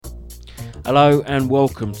Hello and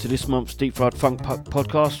welcome to this month's Deep Fried Funk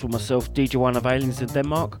podcast with myself, DJ One of Aliens in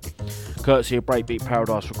Denmark, courtesy of Breakbeat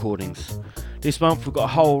Paradise Recordings. This month we've got a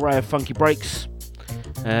whole array of funky breaks,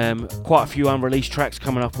 quite a few unreleased tracks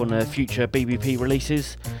coming up on future BBP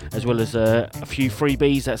releases, as well as a few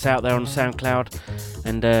freebies that's out there on SoundCloud,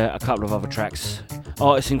 and a couple of other tracks.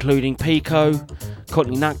 Artists including Pico,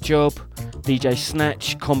 Cockney Nutjob, DJ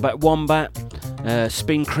Snatch, Combat Wombat,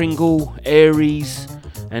 Spin Kringle, Aries,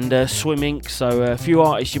 and Swim Inc. So a few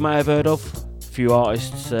artists you may have heard of, a few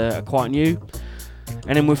artists are quite new.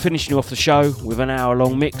 And then we're finishing off the show with an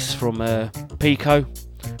hour-long mix from Pico,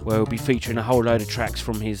 where we'll be featuring a whole load of tracks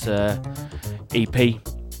from his EP,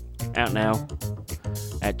 out now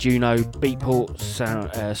at Juno, Beatport,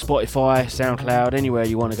 Spotify, SoundCloud, anywhere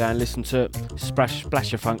you want to go and listen to it.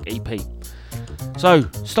 Splash Your Funk EP. So,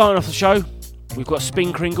 starting off the show, we've got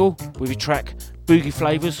Spin Kringle with your track Boogie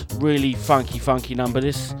Flavors. Really funky number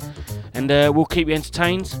this. And we'll keep you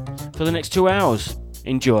entertained for the next 2 hours.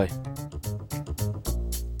 Enjoy.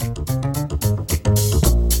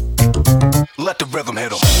 Let the rhythm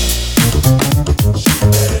hit 'em.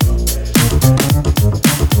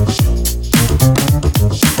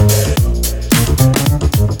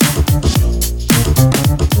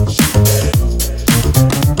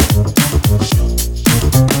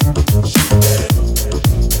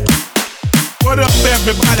 What up,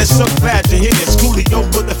 everybody? So glad to hear it. Coolio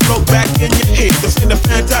put the flow back in your ear. This in the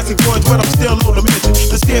Fantastic Voice, but I'm still on the mission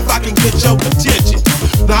to see if I can get your attention.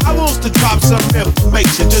 Now I want to drop some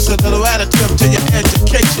information, just a little additive to your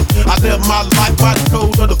education. I live my life by the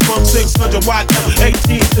code of the funk, 600 watt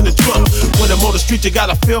F18s in the trunk. When I'm on the street, you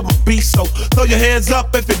gotta feel my beat, so throw your hands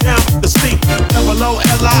up if you're down with the seat. Double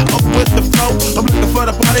O-L-I-O with the flow. I'm looking for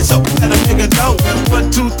the party, so let a nigga know. 1,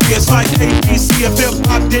 2, 3, it's like ABC. If hip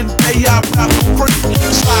hop didn't pay, I rap for free.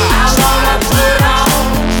 Slide, slide, slide.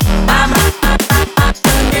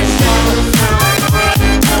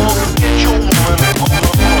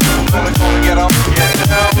 Gonna get up, get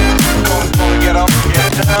down. Gonna get up,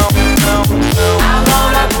 get down, down, down. I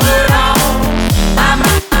wanna put on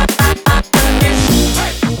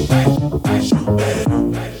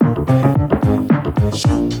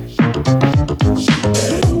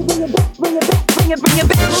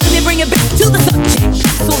bring it back to the subject.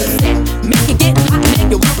 So set, make it get hot,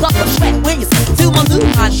 make it work up a sweat. When you say to my new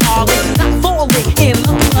my darling, not falling in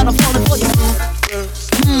love, but I'm falling for you.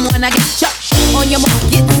 When I get shot on your mark,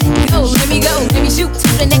 get set, go, let me shoot to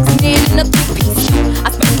the next man in a big piece.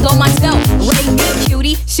 I spend on myself, rain me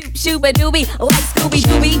cutie, shoot a doobie, like Scooby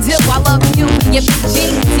Dooby Doo. I love you, you big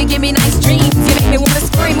jeans, you give me nice dreams, you make me wanna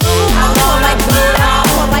scream. Ooh, I'm more like blue, I'm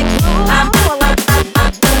more like blue, I'm more like blue.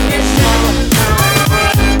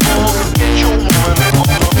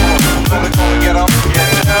 Gonna get up, get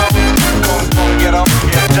down. Gonna get up,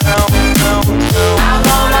 get down, down, down. I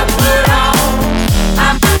wanna put on.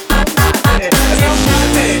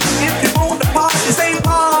 If you want the party, say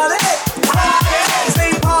party. Say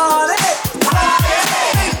party.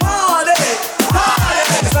 Say party.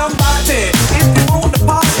 Somebody. If you want the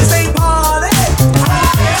party, say party.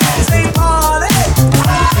 Say party.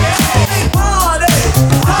 Say party.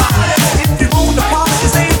 If you want the party,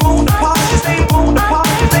 say want the party. Say want the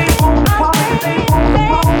party. Say want the party. Say want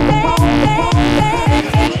the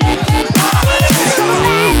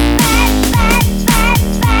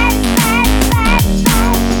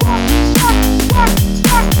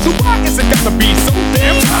So why is it gotta be so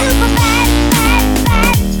damn hot?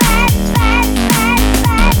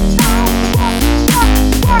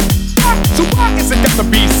 So why is it gotta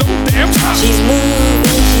be so damn hot? She's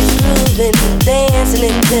moving, dancing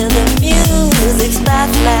until the music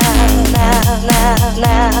stops now.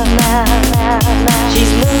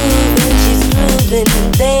 She's moving,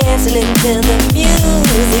 dancing until the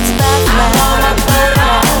music stops now. I wanna put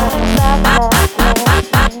on.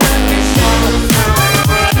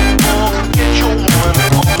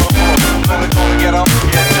 Gonna get up,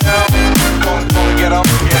 get down. Gonna get up,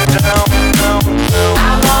 get down, down, down. I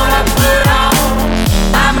wanna put on.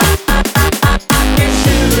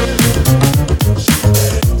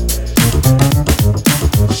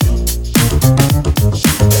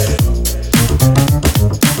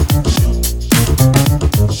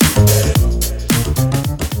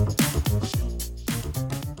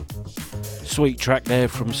 Sweet track there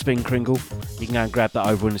from Spin Kringle. You can go and grab that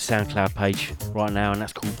over on the SoundCloud page right now, and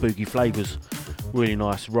that's called Boogie Flavors. Really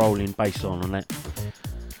nice rolling bass line on that.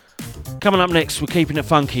 Coming up next, we're keeping it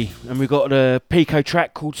funky, and we've got a Pico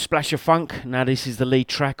track called Splash Your Funk. Now this is the lead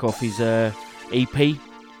track off his EP,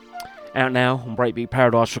 out now on Breakbeat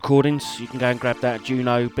Paradise Recordings. You can go and grab that at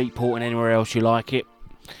Juno, Beatport and anywhere else you like it.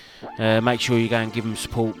 Make sure you go and give them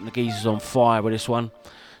support. The geezer's on fire with this one.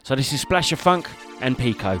 So this is Splash of Funk and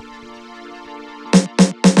Pico.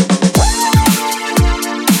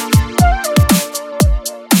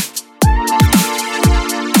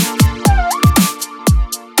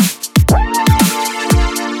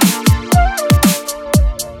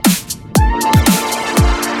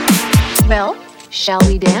 Well, shall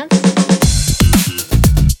we dance?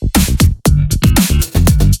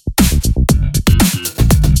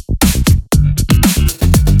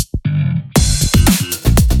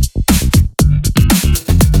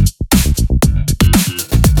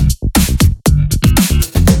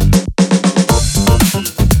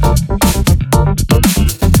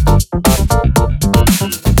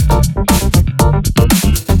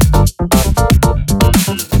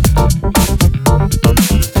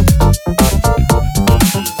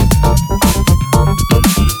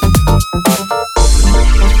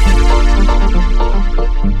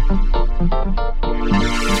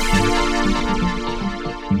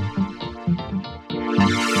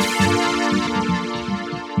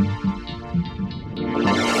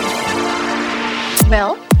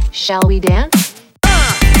 Well, shall we dance?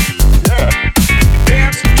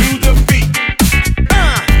 Dance to the beat.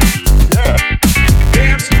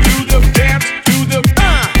 Dance to the dance to the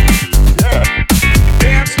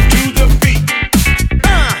dance to the beat.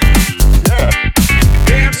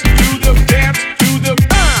 Dance to the dance to the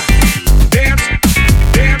dance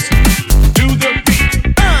dance to the beat.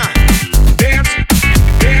 Dance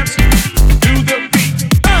dance to the beat.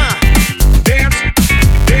 Dance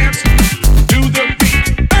dance to the beat.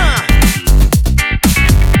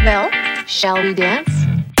 Well, shall we dance?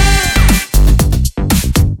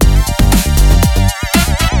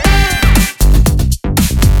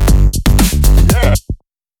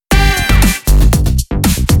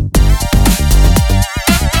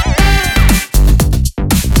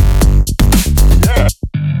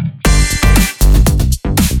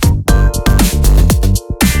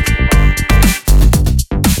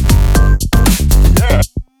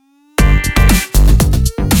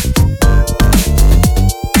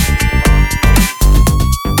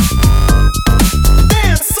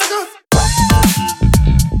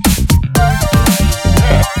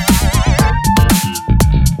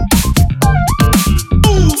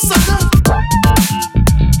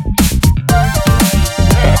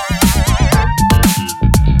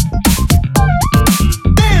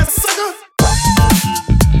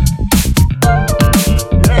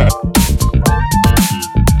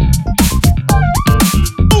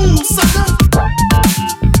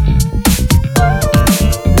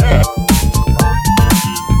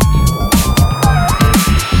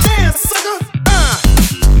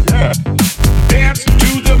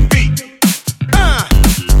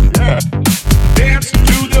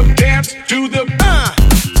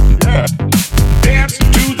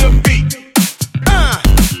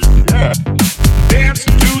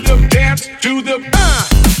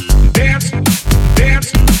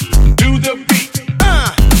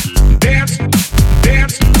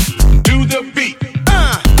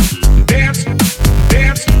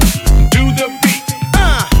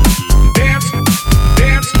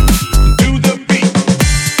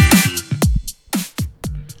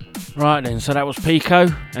 Right then, so that was Pico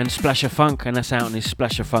and Splash of Funk, and that's out on his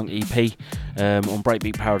Splash of Funk EP on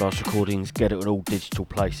Breakbeat Paradise Recordings. Get it on all digital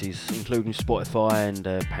places, including Spotify and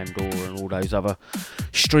Pandora and all those other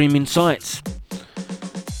streaming sites.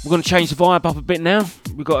 We're going to change the vibe up a bit now.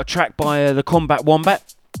 We've got a track by the Combat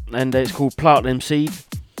Wombat, and it's called Plant Them Seed.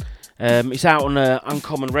 It's out on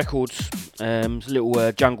Uncommon Records. It's a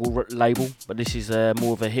little jungle label, but this is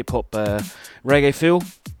more of a hip-hop reggae feel.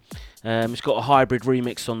 It's got a hybrid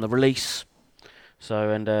remix on the release, so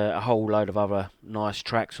and a whole load of other nice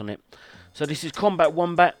tracks on it. So this is Combat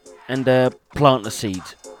Wombat and Plant the Seed.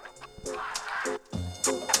 Feel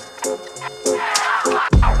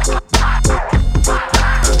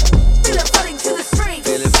it flooding through the streets.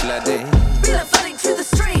 Feel it flooding. Feel it flooding through the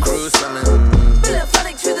streets. Crew summon. Feel it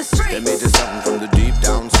flooding through the streets. They made this something from the deep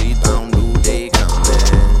down seed bound. New day coming.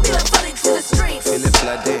 Feel it flooding through the streets. Feel it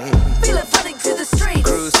flooding. Feel it flooding through the streets.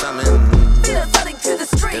 Crew summon. Feel it flooding through the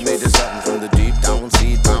streets. They made this something from the deep down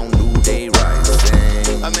seed bound. New day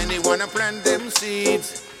rising. How many wanna plant them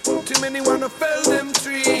seeds? Too many wanna fell them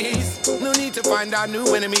trees. No need to find our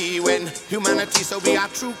new enemy when humanity so be our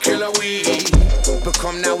true killer we. But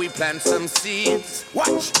come now we plant some seeds.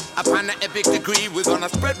 Watch, upon an epic degree we're gonna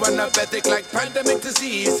spread one up ethic like pandemic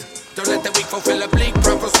disease. Don't let the weak fulfill a bleak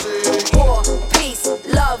prophecy. War, peace,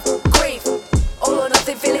 love, grief. All or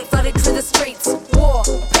nothing, feel it flooding through the streets. War,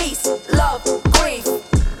 peace, love, grief.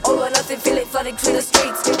 All or nothing, feel it flooding through the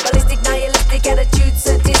streets. Ballistic, nihilistic attitude,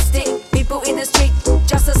 sadistic.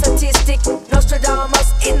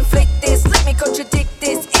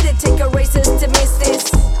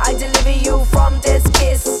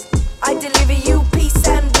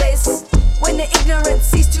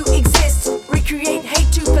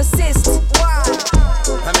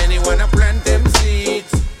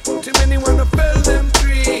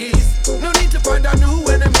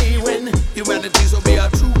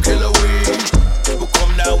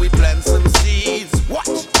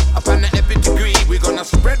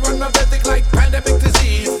 Spread one of ethic like pandemic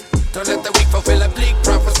disease. Don't let the weak fulfill a bleak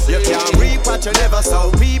prophecy. You can't reap what you never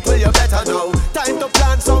sow. People, you better know. Time to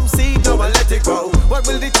plant some seed now and let it grow. What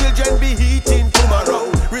will the children be eating tomorrow?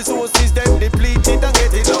 Resources them depleted and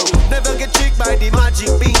get it low. Never get tricked by the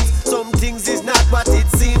magic beans. Some things is not what it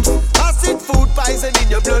seems. Acid food poison in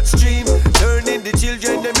your bloodstream. Turning the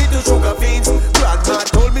children them into sugar fiends. Grandma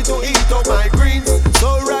told me to eat all my greens.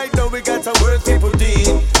 So right now we got some work to put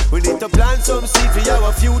in. We need to plant some seed for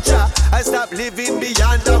our future. I stop living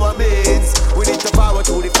beyond our means. We need to forward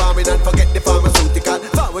to the farming and forget the pharmaceutical.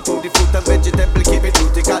 Forward to the fruit and vegetable, keep it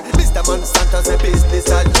rutical. Mr. Monsanto's a business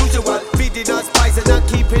as usual. Feeding us poison and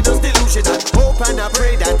keeping us delusional. Hope and I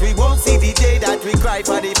pray that we won't see the day that we cry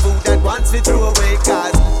for the food that once we threw away.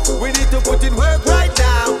 Cause we need to put in work right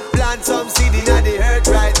now. Plant some seed in the earth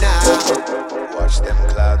right now. Watch them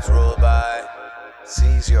clouds roll by.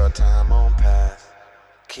 Seize your time on path.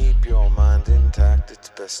 Keep your mind intact. It's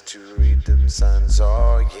best to read them signs,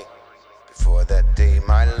 oh yeah. Before that day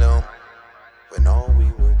might loom, when all we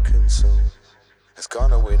would consume has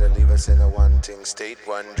gone away to leave us in a wanting state,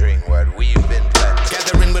 wondering what we've been planning.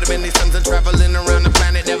 Gathering with many suns and traveling around the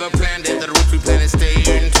planet, never planned it. The roots we planted stay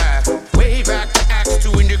intact. Way back to acts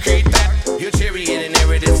to indicate that your chariot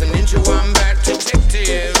inheritance and ninja wombat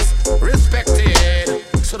detectives respected.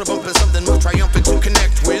 Sort of bumping something more triumphant to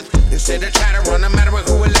connect with. Instead of chatter on no matter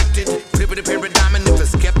who elected. Flip it a paradigm and if a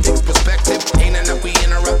skeptic's perspective ain't enough, we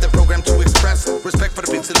interrupt the program to express respect for the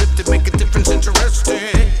pixel lifted, make a difference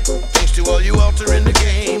interesting. Thanks to all you altering the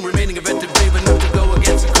game, remaining inventive, brave enough to go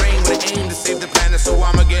against the grain with an aim to save the planet so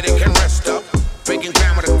Armageddon can rest up. Breaking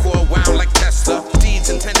ground with a core wound like Tesla. Deeds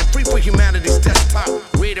intended free for humanity's desktop.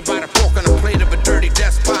 Raided by the fork on a plate of a dirty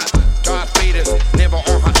despot. Darth Vader's never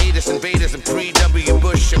on hiatus, invaders and pre-W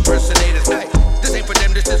Bush impersonators. Hey, this ain't for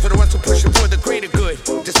them, this is for the ones who push it for the greater good.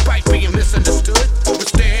 Despite being misunderstood,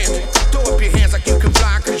 overstand. Throw up your hands like you can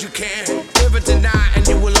fly, cause you can. Never deny, and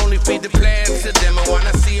you will only feed the plans to them. I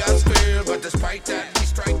wanna see us fail, but despite that, we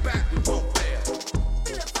strike back, we won't fail.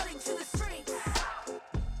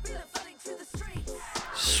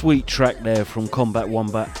 Sweet track there from Combat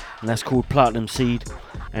Wombat, and that's called Platinum Seed,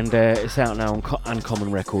 and it's out now on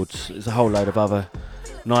Uncommon Records. There's a whole load of other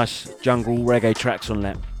nice jungle reggae tracks on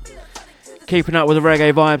that. Keeping up with the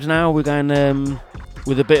reggae vibes now, we're going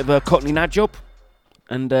with a bit of a Cockney Nat Job,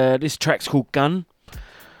 and this track's called Gun.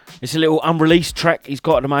 It's a little unreleased track he's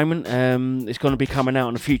got at the moment. It's going to be coming out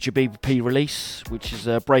on a future BBP release, which is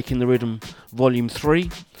Breaking the Rhythm Volume 3.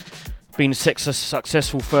 Been a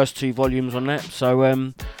successful first 2 volumes on that,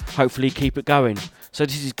 so hopefully keep it going. So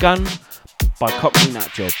this is Gun by Cockney Nat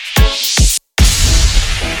Job.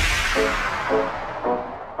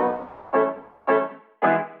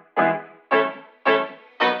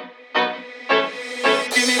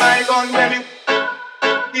 Give me my gun, baby.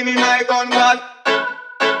 Give me my gun, God.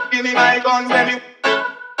 Give me my gun, baby.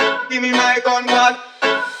 Give me my gun, God.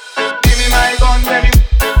 Give me my gun, baby.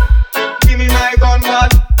 Give me my gun,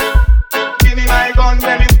 God. Give me my gun,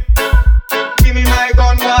 baby. Give me my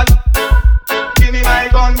gun, God. Give me my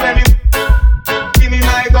gun, baby. Give me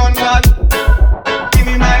my gun, God. Give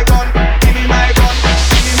me my gun. Give me my gun.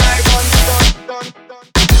 Give me my gun. Gun, gun,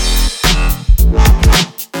 gun.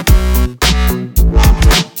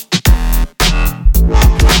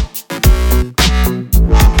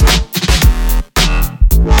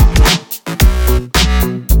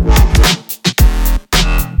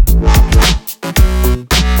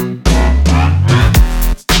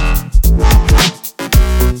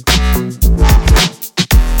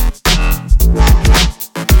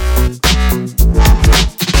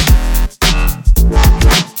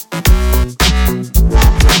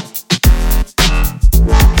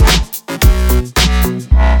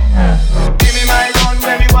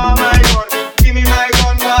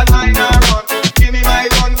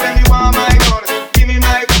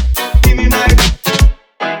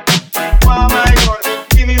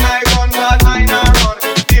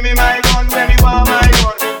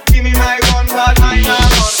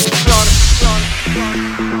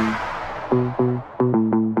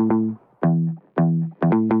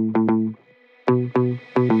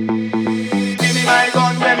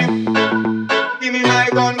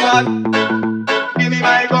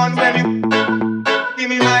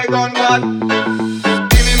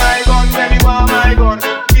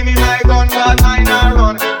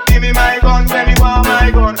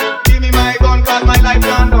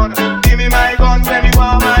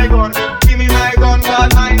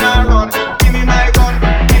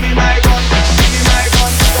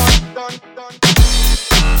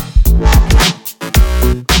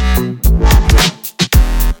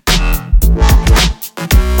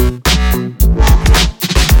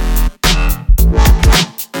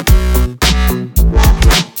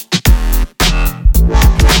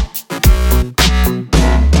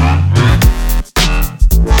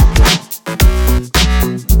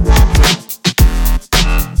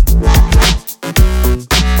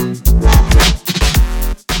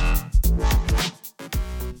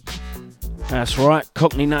 That's right,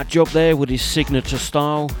 Cockney Nut Job there with his signature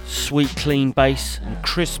style, sweet clean bass and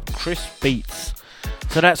crisp beats.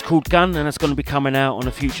 So that's called Gun, and that's going to be coming out on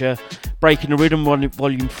a future Breaking the Rhythm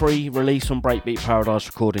Volume 3 release on Breakbeat Paradise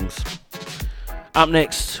Recordings. Up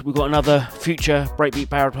next, we've got another future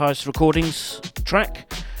Breakbeat Paradise Recordings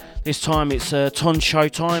track. This time it's Ton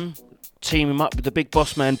Showtime, teaming up with the big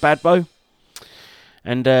boss man Badbo.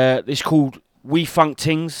 And it's called We Funk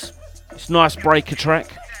Tings. It's a nice breaker track.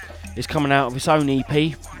 It's coming out of its own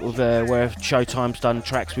EP, with, where Showtime's done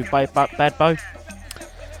tracks with Badbo.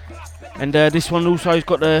 And this one also has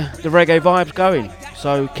got the reggae vibes going,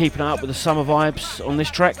 so keeping it up with the summer vibes on this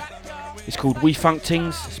track. It's called We Funk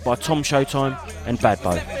Tings. It's by Tom Showtime and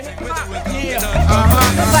Badbo. It's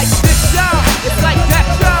like this, y'all. It's like that,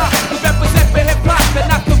 y'all. We represent for hip hop and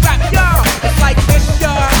not the rap, y'all. It's like this,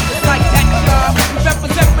 y'all. It's like that, y'all. We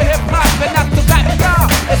represent for hip hop and not the rap, y'all.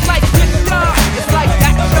 It's like this, y'all. It's like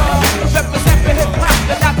that, y'all. We represent for hip hop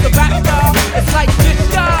and not the rap, y'all. It's like this,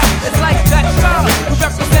 y'all. It's like that, y'all. We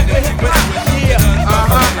represent for hip hop, yeah.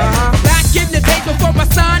 Back in the days before I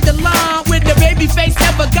signed the line, when the baby face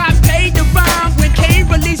never got paid to rhyme, when Kane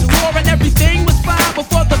released War and everything was fine,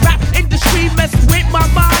 before the rap industry messed with my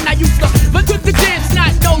mind, I used to look at the dance,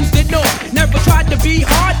 not nosed it, no. Never tried to be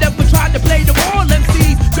hard, never tried to play the wall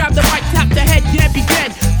MCs. Grab the mic, tap the head, can't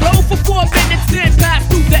begin. Flow for 4 minutes, then pass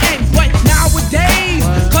through the end. But nowadays,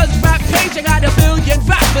 cause rap page, I got 1 billion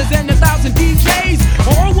rappers and 1,000 DJs.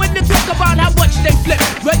 All when they talk about how much they flip.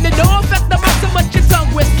 When they don't affect them out so much your tongue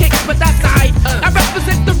was kicked, but that's alright. I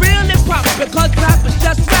represent the real hip hop, because rap is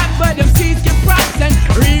just rap, but MCs get props and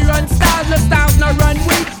rerun styles, no styles, no run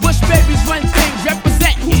we. Bush babies run things,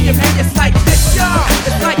 represent who you mean. It's like this, y'all.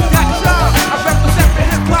 It's like that, y'all. I represent for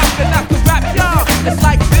hip hop and not the rap, y'all. It's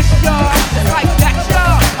like this, y'all. It's like that,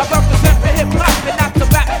 y'all. I represent for hip hop and not the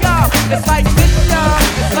rap, y'all. It's like this, y'all.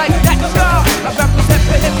 It's like that, y'all. I represent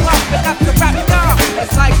for hip hop and not the rap, y'all.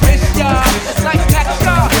 It's like this, y'all. It's like that,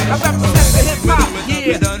 y'all. I represent for hip hop,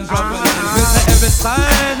 yeah. Every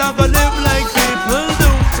sign I go live like people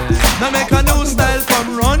do. Now make a new style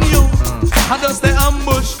come run you. I just the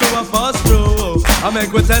ambush to a fast through. I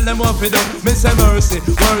make we tell them what we do. Me say mercy,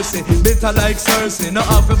 mercy, bitter like Cersei. No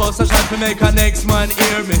half a bust a shot to make a next man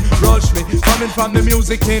hear me. Rush me, coming from the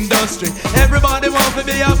music industry. Everybody want to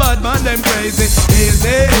be a bad man, them crazy.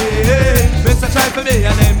 Easy, Mr. Try to be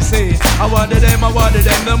an MC. I wanted them,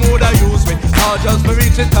 the mood I use me. All just for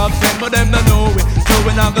reach the top 10, but them don't know it. So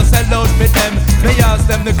we not gonna sell out with them. Me ask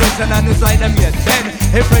them the question and it's like them yet then.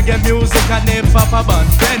 If we get music and name Papa Band,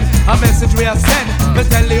 then a message we are send. We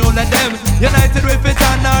tell the all of them, united with it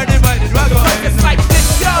and are divided, we're going. It's like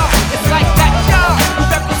this, y'all. It's like that, y'all. We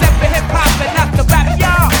represent for hip hop and not the rap,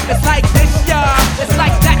 y'all. It's like this, y'all. It's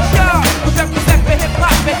like that, y'all. We represent for hip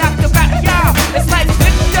hop and not the rap, y'all. It's like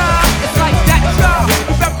this, y'all. It's like that, y'all.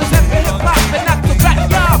 We represent for hip hop and not the rap,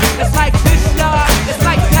 y'all. It's like this, y'all. It's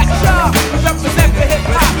like that, y'all. We represent for hip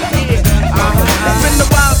hop, yeah. It's been a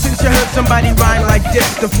while since you heard somebody rhyme like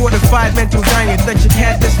this. The fortified mental giant that you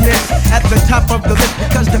can't dismiss. At the top of the list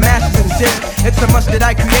because the masses insist. It's a must that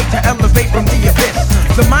I create to elevate from the abyss.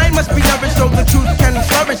 The mind must be nourished so the truth can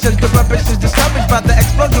flourish, as the rubbish is discouraged by the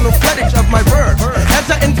explosional floodage of my verb.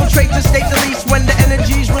 As I infiltrate to state the least, when the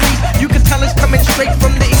energy's released, you can tell it's coming straight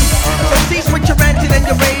from the east. So cease with your ranting and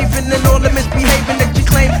your raving and all the misbehaving that you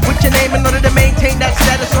claim with your name in order to maintain that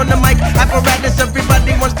status on the mic apparatus.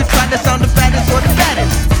 Everybody wants to try to sound the fattest or the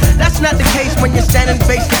baddest. That's not the case when you're standing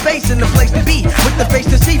face to face in the place to be, with the face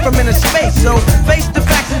to see from inner space. So face the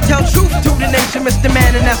facts and tell truth to the nation, Mr.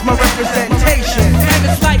 Man, and that's my representation. And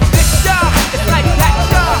it's like this, y'all. It's like that,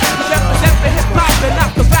 y'all. We represent for hip hop and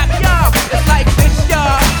not the rap, y'all. It's like this,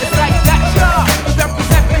 y'all. It's like that, y'all. We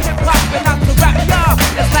represent for hip hop and not the rap, y'all.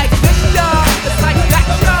 It's like this, y'all. It's like that,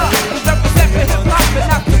 y'all. We represent for hip hop and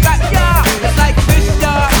not the rap, y'all. It's like this,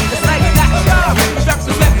 y'all. It's like that, y'all. We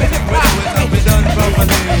represent for hip hop. We done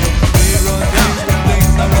properly. We run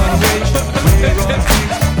things that run away. We run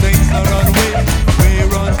things that run away. We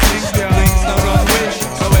run things that run away.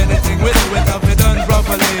 So anything we do, it have to be done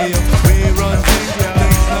properly. We run things that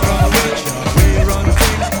run away. We run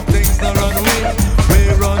things that run away. We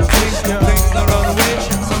run things that run away.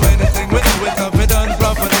 So anything we do, it have to be done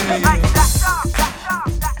properly.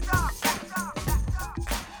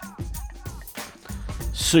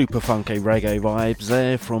 Super funky reggae vibes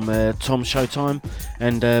there from Tom Showtime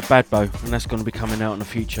and Badbo, and that's going to be coming out in a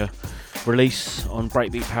future release on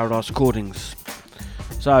Breakbeat Paradise Recordings.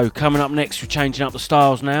 So coming up next, we're changing up the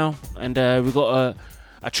styles now, and we've got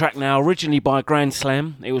a track now originally by Grand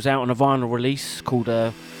Slam. It was out on a vinyl release called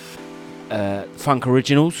Funk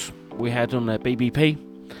Originals we had on BBP,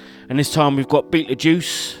 and this time we've got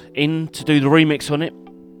Beetlejuice in to do the remix on it.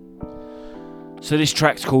 So this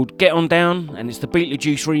track's called Get On Down, and it's the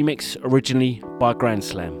Beetlejuice remix, originally by Grand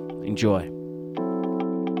Slam. Enjoy.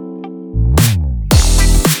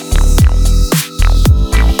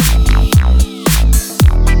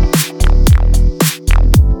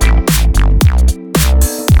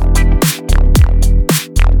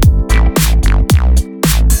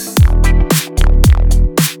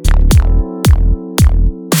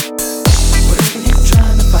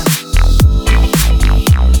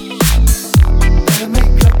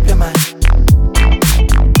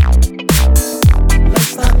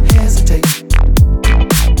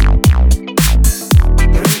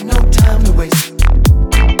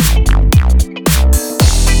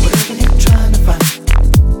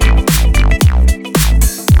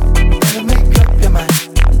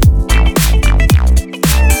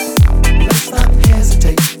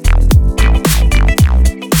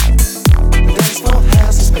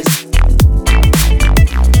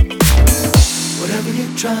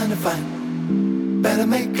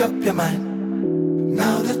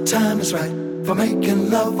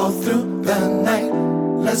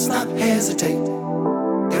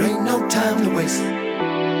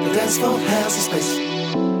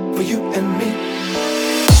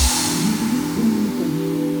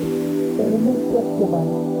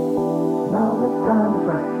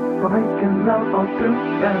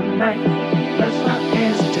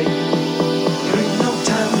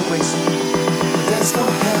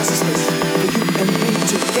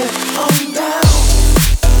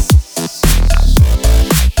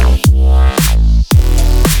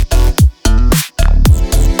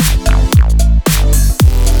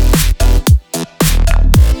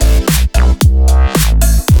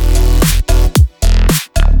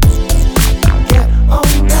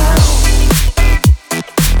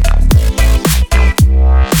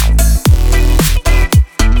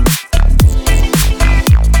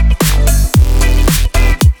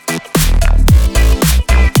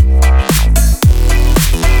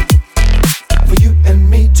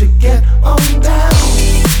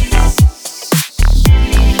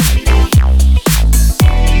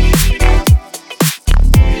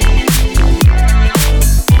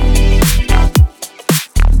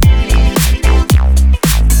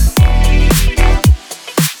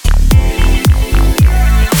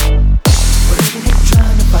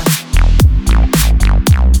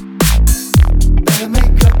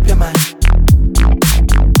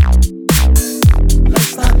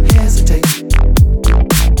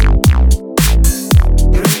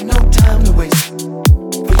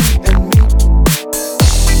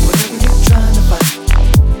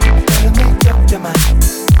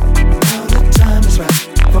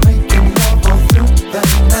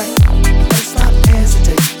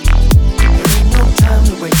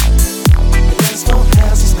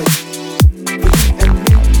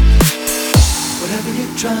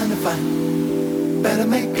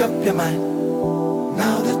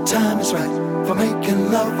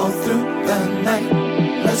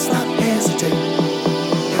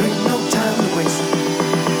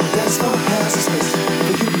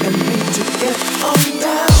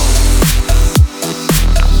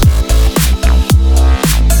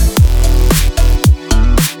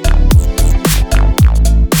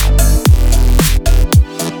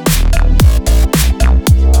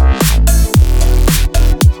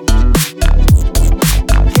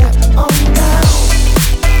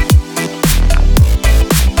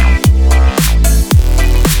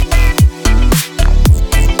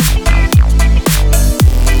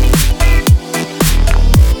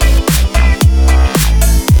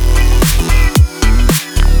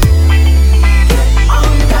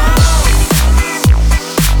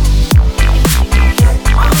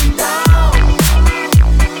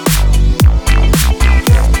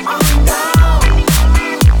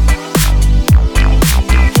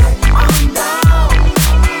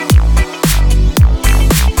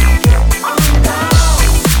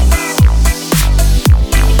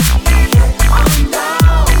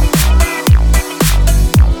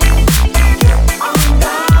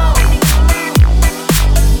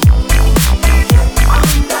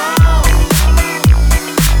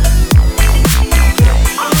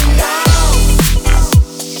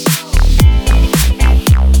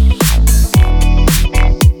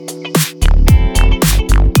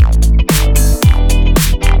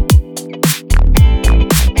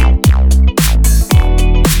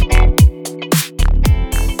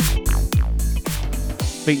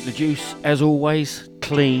 Beetlejuice, as always,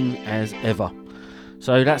 clean as ever.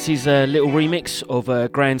 So that's his little remix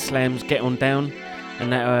of Grand Slam's Get On Down,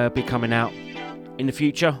 and that'll be coming out in the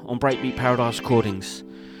future on Breakbeat Paradise Recordings.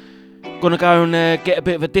 Gonna go and get a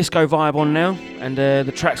bit of a disco vibe on now, and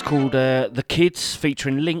the track's called The Kids,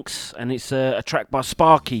 featuring Lynx, and it's a track by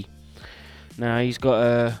Sparky. Now, he's got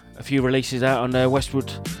a few releases out on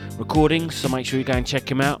Westwood Recordings, so make sure you go and check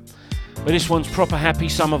him out. But this one's proper happy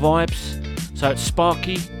summer vibes, so it's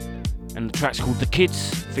Sparky, and the track's called The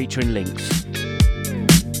Kids, featuring Lynx.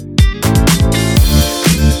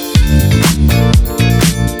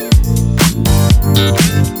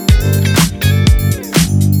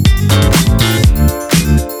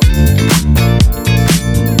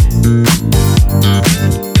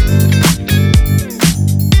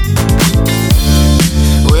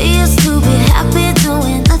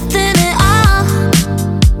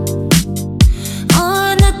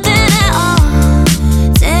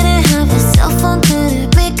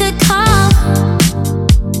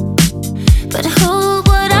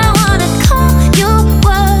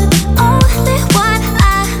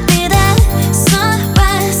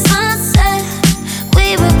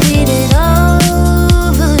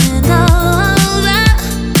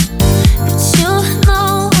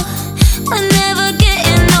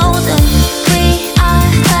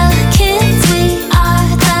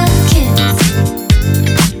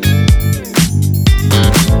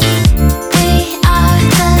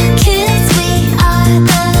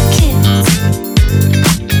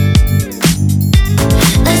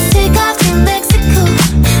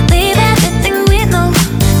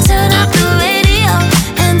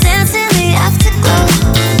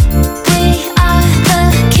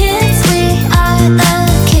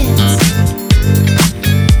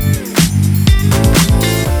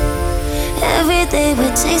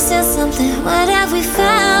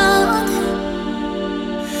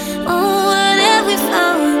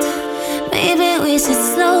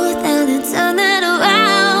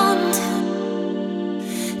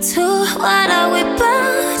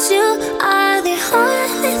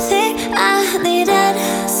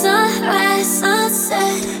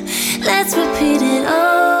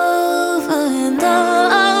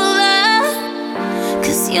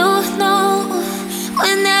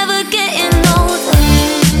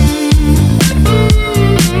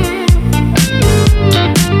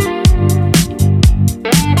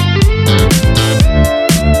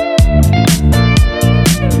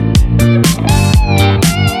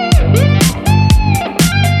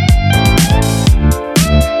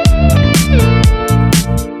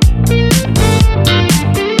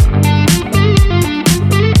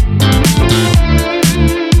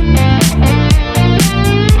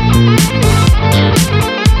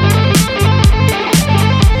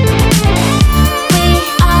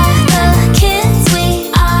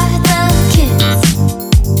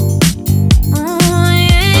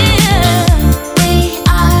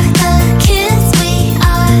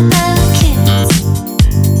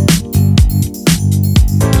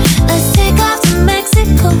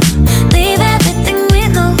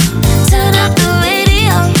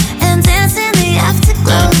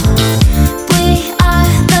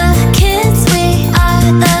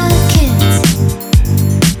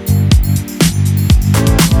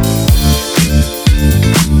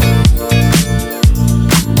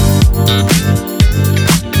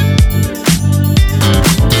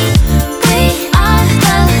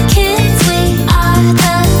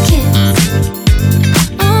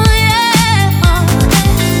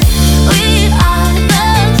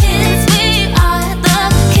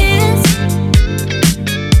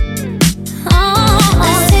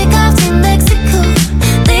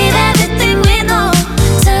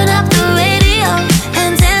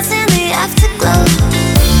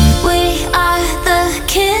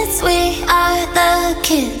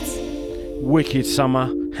 Wicked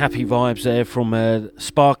summer, happy vibes there from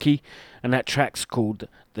Sparky, and that track's called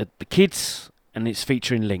The Kids, and it's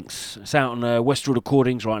featuring Lynx. It's out on Westwood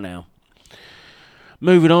Recordings right now.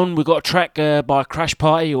 Moving on, we've got a track by Crash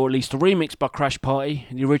Party, or at least a remix by Crash Party.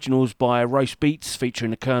 The original's by Roast Beats,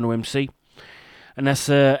 featuring the Colonel MC, and that's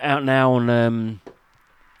out now on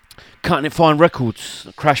Cutting It Fine Records.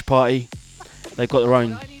 Crash Party, they've got their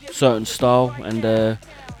own certain style, and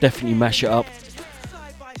definitely mash it up.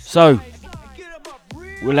 So,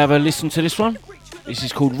 we'll have a listen to this one. This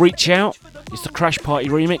is called Reach Out. It's the Crash Party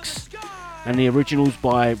remix, and the original's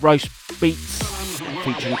by Roast Beats,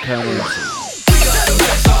 featuring Colonel MC.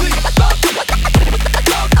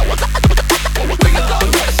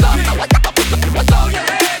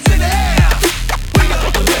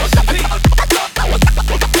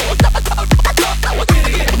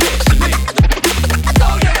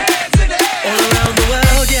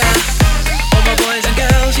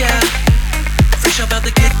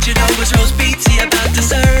 Roast Beats, he about to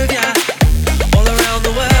serve ya. All around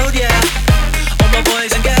the world, yeah. All my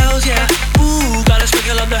boys and girls, yeah.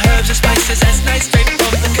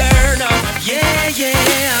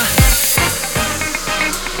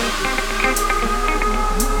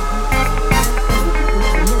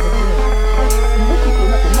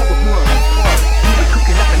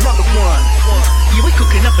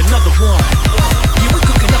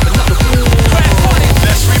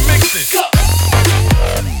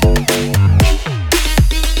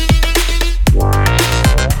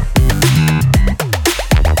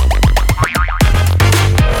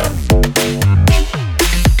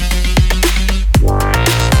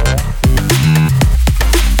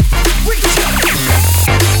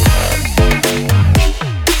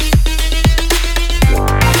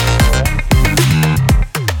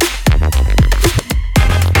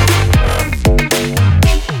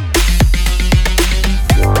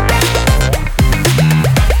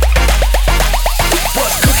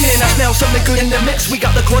 good in the mix. We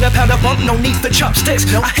got the quarter-pounder bump, no need for chopsticks.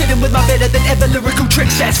 I hit him with my better than ever lyrical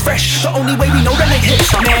tricks. That's fresh, the only way we know that it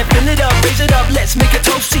hits. Man, fill it up, raise it up, let's make it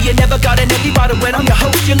toast. See, you never got an empty bottle when I'm your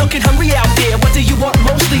host. You're looking hungry out there, what do you want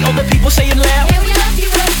mostly? All the people saying loud.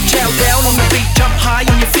 Chow down on the beat, jump high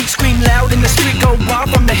on your feet, scream loud in the street, go wild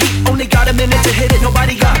from the heat. Only got a minute to hit it,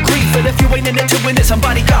 nobody got grief. But if you ain't in it to win it,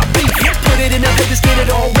 somebody got beef. Put it in the papers, get it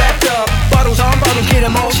all wrapped up. Bottles on bottles, get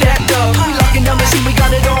them all stacked up. We locking down the scene, we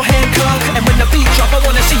got it all handcuffed. And when the beat drop, I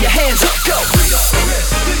wanna see your hands up, go. We got the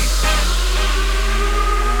recipe.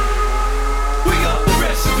 We got the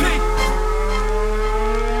recipe.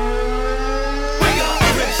 We got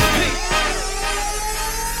the recipe.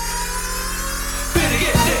 Better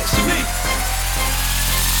get next to me.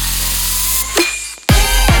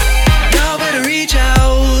 Y'all better reach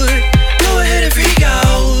out. Go ahead and freak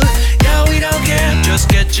out. Yeah, we don't care. Just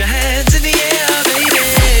get your hands in the air, baby.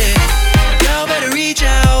 Y'all better reach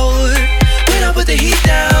out. When I put the heat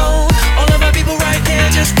down, all of my people right there,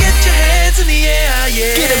 just get your hands in the air,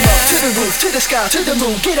 yeah. Get 'em up to the roof, to the sky, to the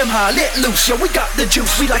moon. Get 'em high, let loose, yo, we got the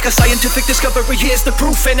juice. We like a scientific discovery, here's the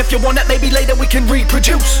proof. And if you want it, maybe later we can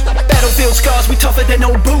reproduce. Battlefield scars, we tougher than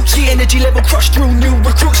old boots. The energy level crushed through new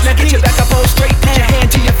recruits. Now get your back up all straight, put your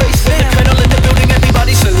hand to your face. Feel the adrenaline in the building,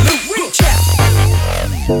 everybody salute. Reach out.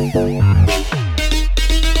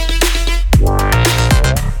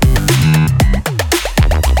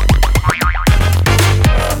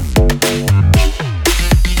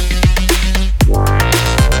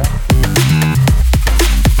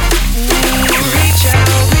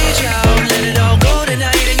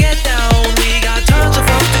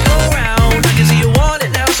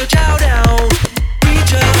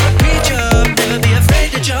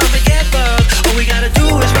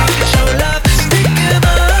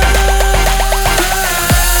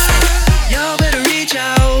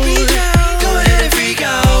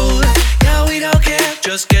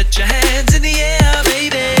 Just get your hands in the air,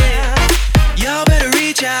 baby. Y'all better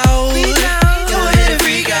reach out. Go ahead and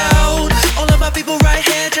freak out. All of my people right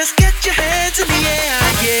here, just get your hands in the air,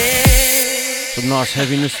 yeah. Some nice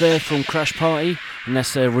heaviness there from Crash Party, and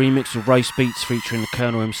that's their remix of Race Beats featuring the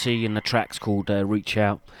Colonel MC, and the track's called Reach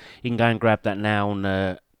Out. You can go and grab that now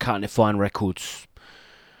on Cutting It Fine Records.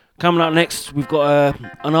 Coming up next, we've got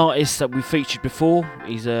an artist that we featured before.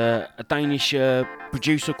 He's a Danish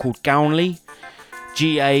producer called Gavnlig.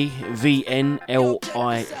 Gavnlig,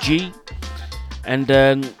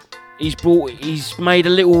 and he's made a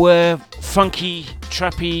little funky,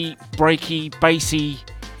 trappy, breaky, bassy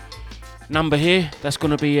number here. That's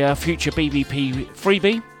going to be a future BBP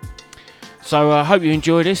freebie. So I hope you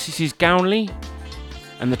enjoy this. This is Gavnlig,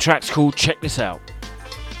 and the track's called Check This Out.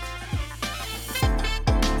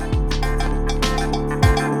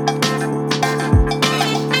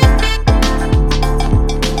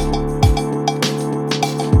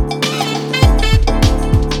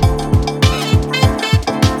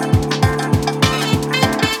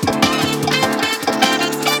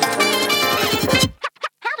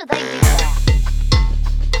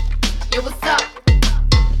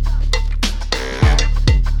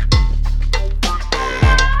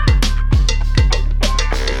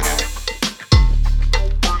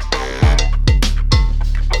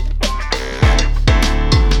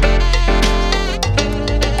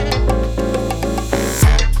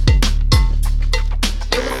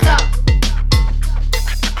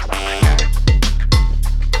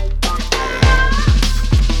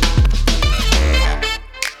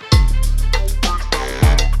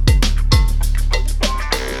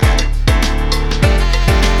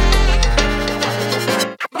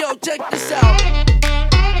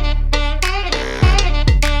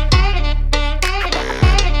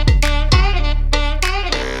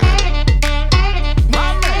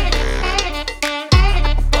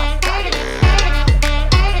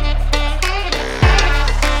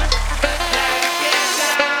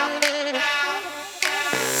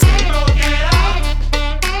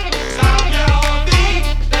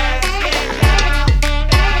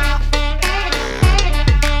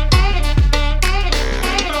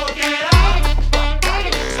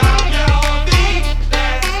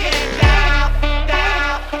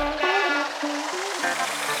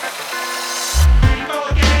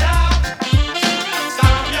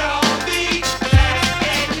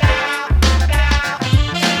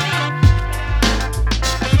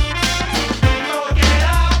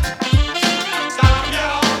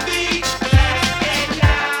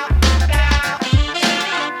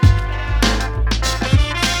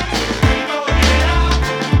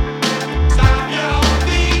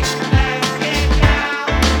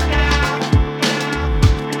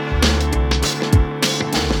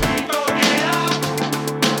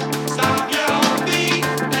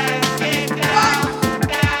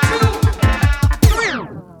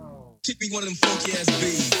 one of them funky ass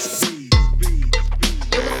beats.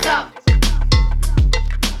 Yo, what's up?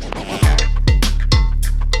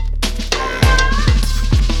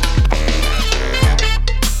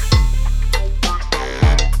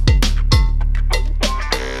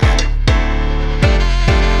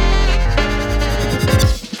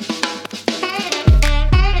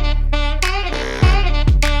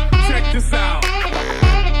 Check this out.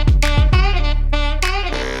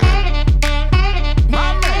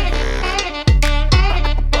 My man.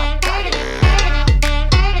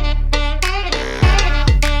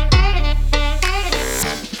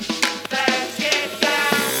 Let's get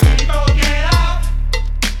down. People get up.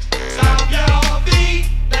 Stomp your feet.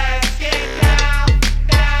 Let's get down,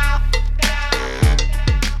 down, down,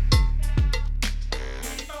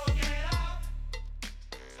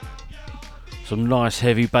 Some nice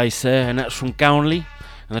heavy bass there, and that's from Gownley,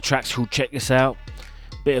 and the track's called Check This Out.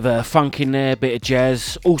 Bit of a funk in there, bit of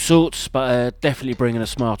jazz, all sorts, but definitely bringing a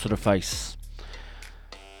smile to the face.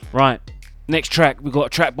 Right, next track, we've got a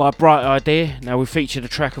track by Bright Idea. Now, we featured a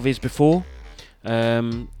track of his before,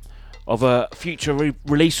 of a future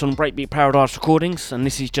release on Breakbeat Paradise Recordings, and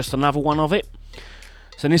this is just another one of it.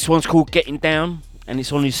 So this one's called Getting Down, and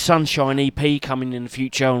it's on his Sunshine EP coming in the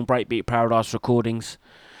future on Breakbeat Paradise Recordings.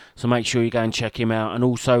 So make sure you go and check him out. And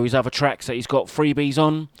also his other tracks that he's got freebies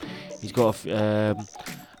on. He's got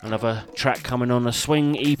another track coming on a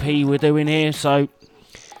swing EP we're doing here. So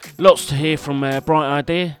lots to hear from Bright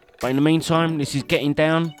Idea. But in the meantime, this is Getting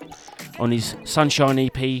Down on his Sunshine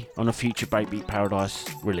EP on a future Breakbeat Paradise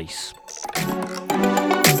release.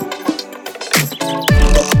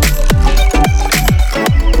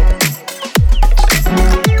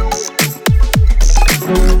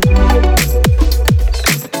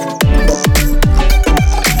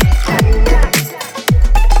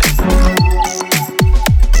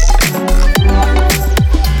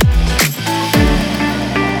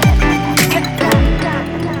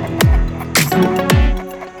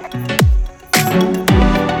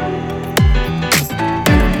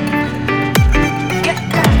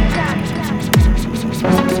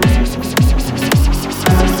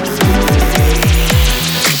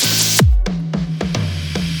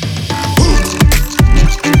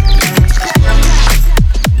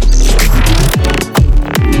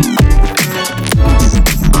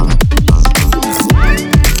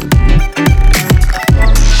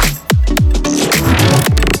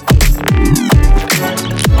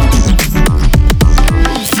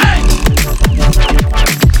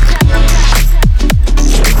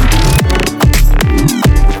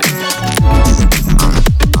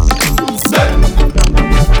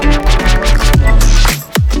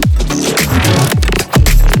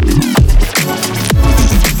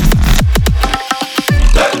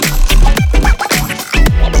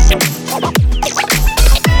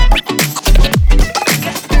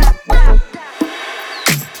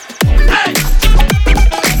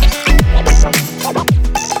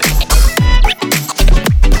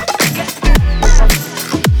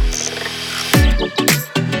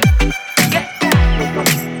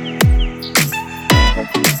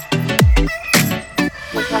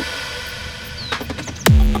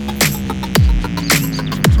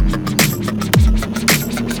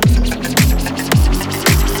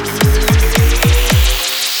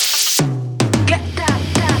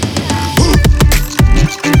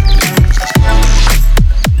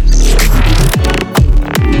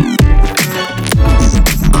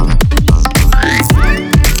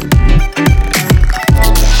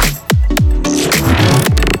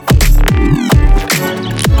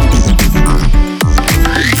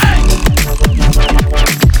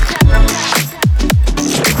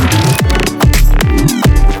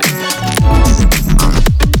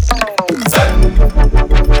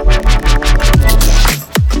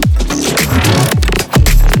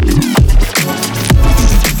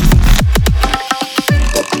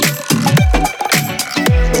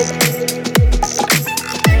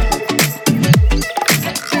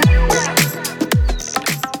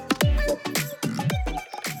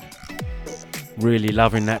 Really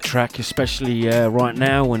loving that track, especially right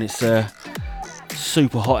now when it's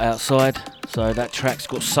super hot outside. So that track's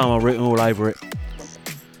got summer written all over it.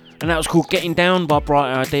 And that was called Getting Down by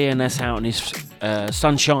Bright Idea, and that's out on his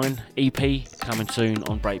Sunshine EP, coming soon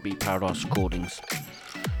on Breakbeat Paradise Recordings.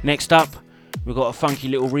 Next up, we've got a funky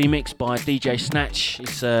little remix by DJ Snatch.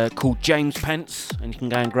 It's called James Pence, and you can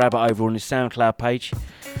go and grab it over on his SoundCloud page.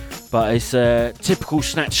 But it's typical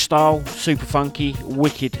Snatch style, super funky,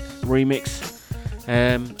 wicked remix.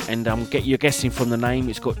 And you're guessing from the name,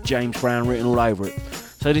 it's got James Brown written all over it.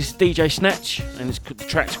 So this is DJ Snatch, and the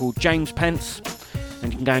track's called James Pence.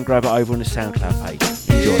 and you can go and grab it over on the SoundCloud page.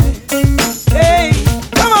 Enjoy. Hey,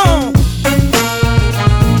 come on!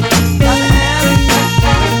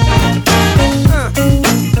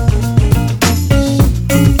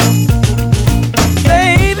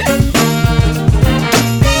 Baby,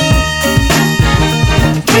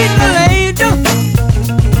 sweet little angel.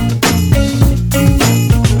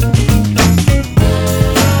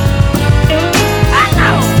 I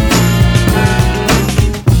know.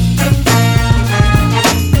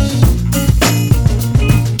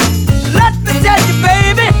 Let me tell you,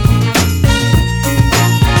 baby,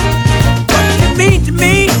 what you mean to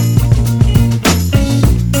me.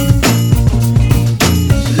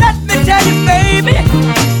 Let me tell you, baby,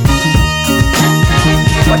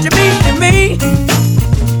 what you mean to me.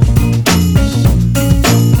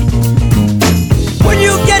 When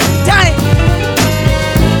you get tight,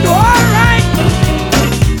 you're alright,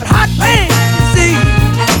 but hot pain, you see,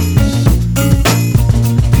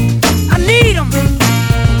 I need 'em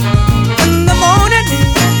in the morning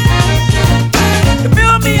to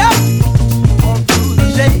build me up all through the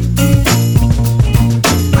day.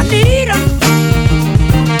 I need 'em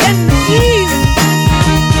in the evening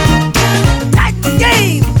to tighten the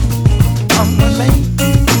game on my man.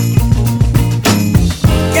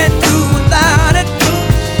 Can't do without it.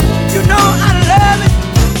 You know I love it.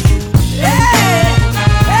 Yeah,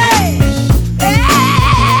 hey, yeah.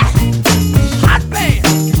 Hot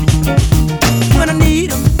pants when I need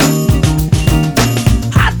 'em.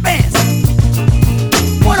 Hot pants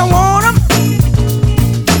when I want 'em.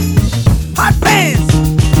 Hot pants,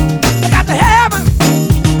 I got to have 'em.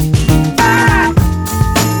 Ah.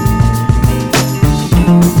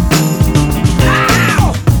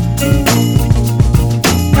 Ow.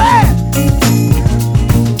 Hey.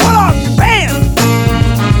 Pull off your pants.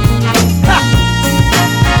 Ha.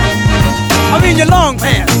 I mean your long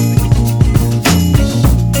pants.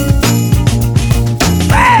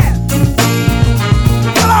 Hey.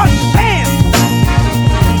 Pull off your pants.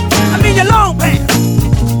 I mean your long pants.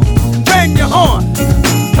 Bang your horn.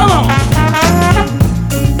 Come on.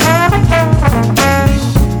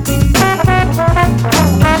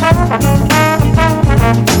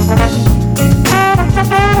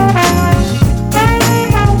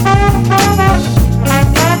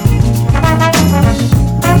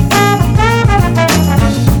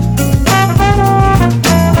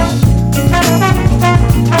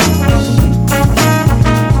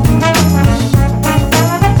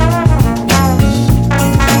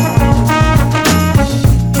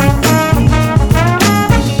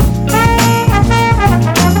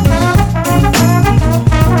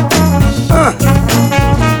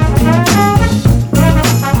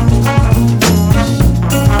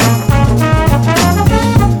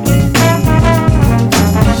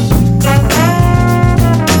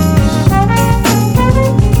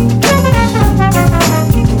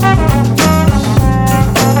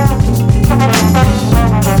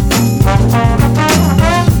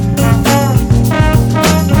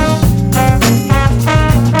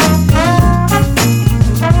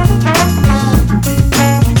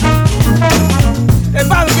 Hey,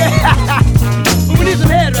 Bobby, we need some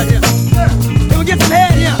head right here. Can we get some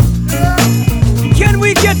head here? Can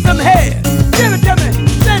we get some head? Give it to me.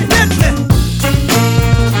 Then hit me.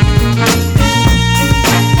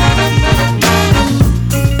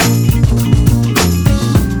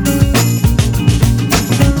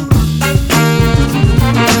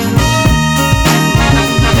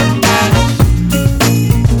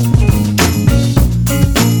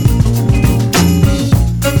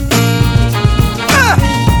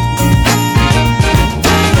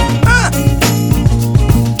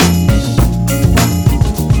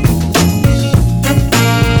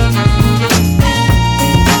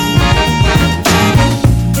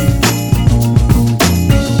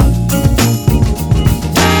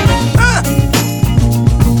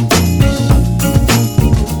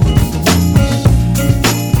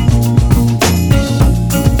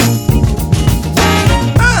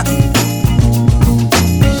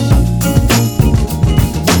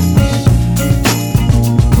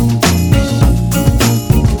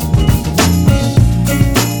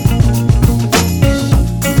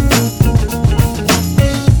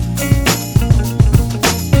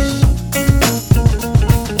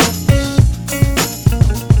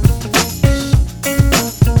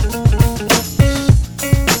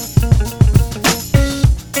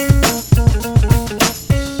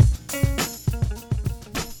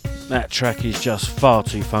 That track is just far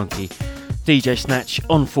too funky. DJ Snatch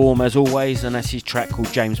on form as always, and that's his track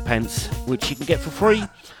called James Pence, which you can get for free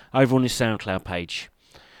over on his SoundCloud page.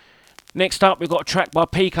 Next up, we've got a track by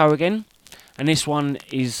Pico again, and this one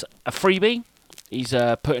is a freebie. he's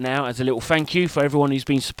putting out as a little thank you for everyone who's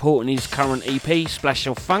been supporting his current EP, Splash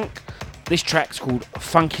of Funk. This track's called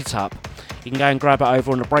Funk It Up. You can go and grab it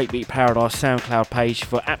over on the Breakbeat Paradise SoundCloud page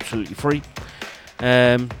for absolutely free.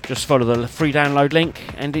 Just follow the free download link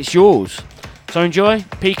and it's yours. So enjoy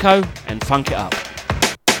Pico and Funk It Up.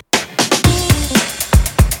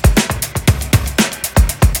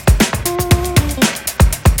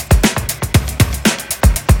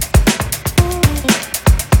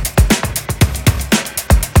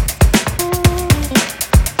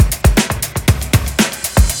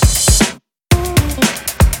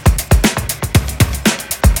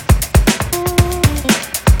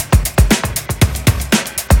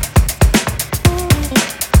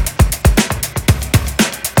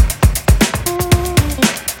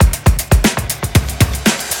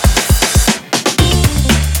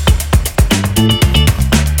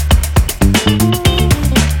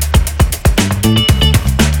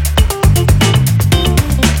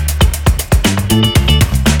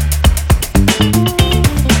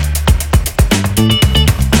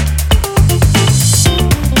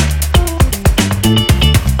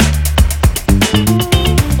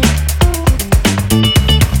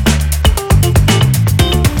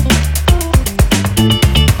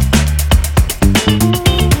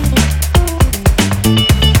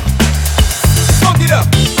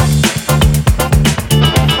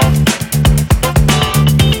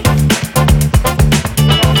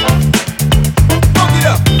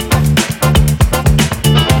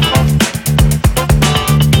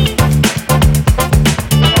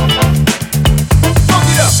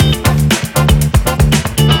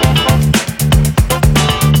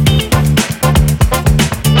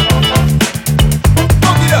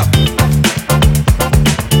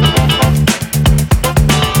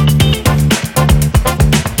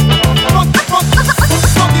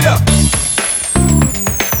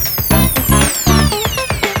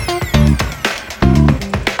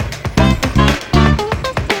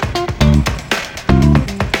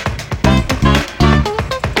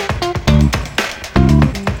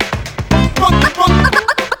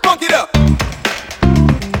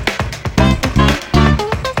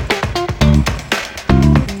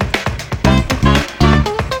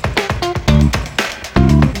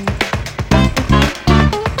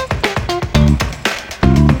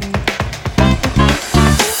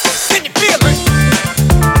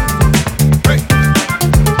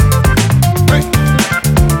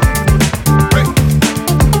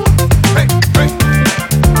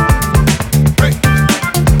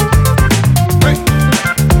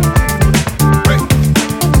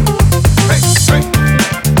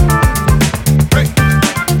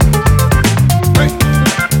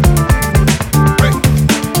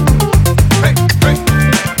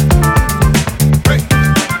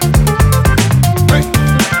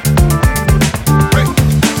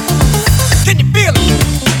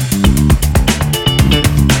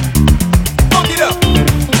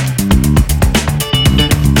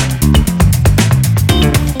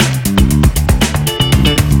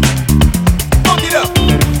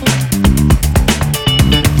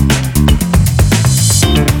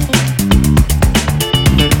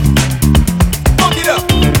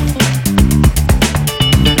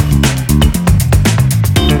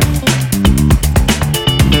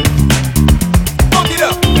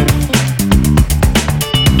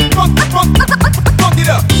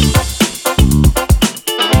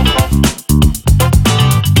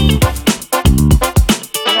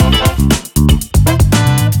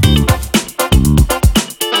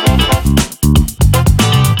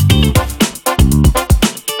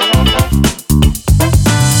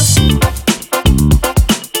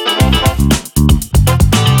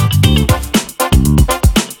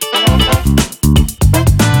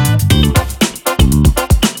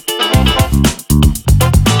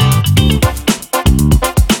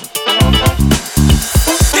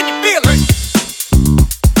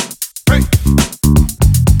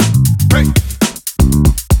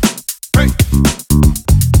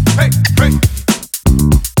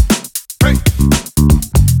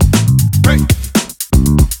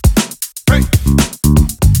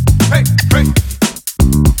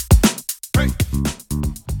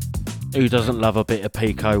 Who doesn't love a bit of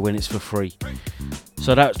Pico when it's for free?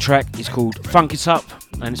 So that track is called Funk It Up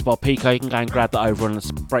and it's by Pico. You can go and grab that over on the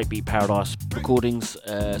Breakbeat Paradise Recordings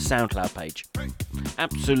SoundCloud page.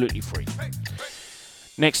 Absolutely free.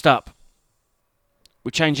 Next up,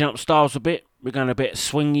 we're changing up styles a bit. We're going a bit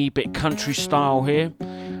swingy, bit country style here.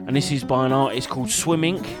 And this is by an artist called Swim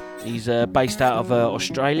Inc. He's based out of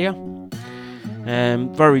Australia.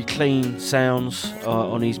 Very clean sounds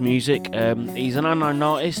on his music. He's an unknown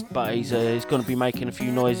artist, but he's going to be making a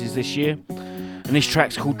few noises this year. And and this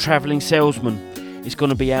track's called Travelling Salesman. It's going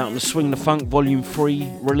to be out on the Swing the Funk Volume 3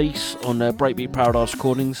 release on Breakbeat Paradise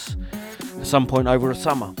Recordings at some point over the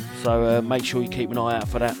summer, so make sure you keep an eye out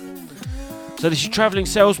for that. So this is Travelling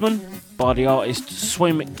Salesman by the artist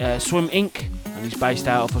Swim Inc., and he's based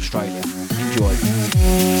out of Australia. Enjoy.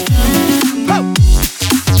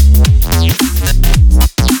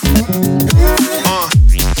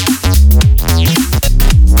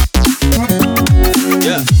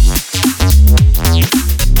 Yeah.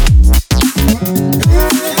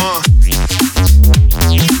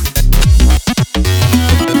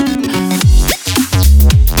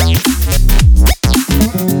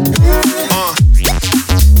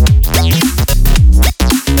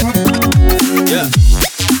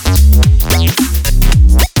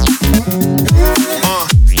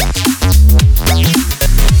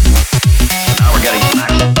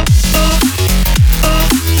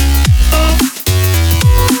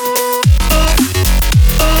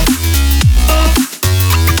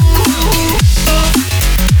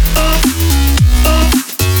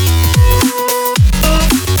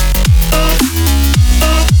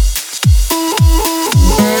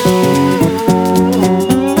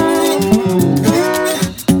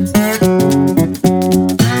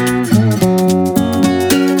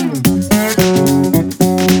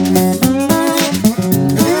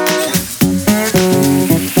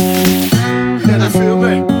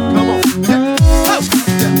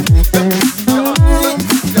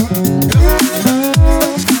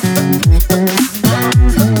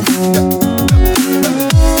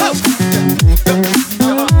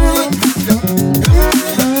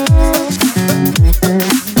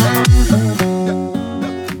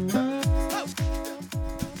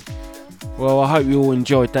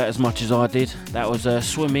 Enjoyed that as much as I did. That was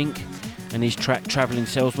Swim Inc. and his track Travelling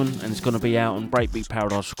Salesman, and it's going to be out on Breakbeat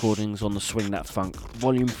Paradise Recordings on the Swing That Funk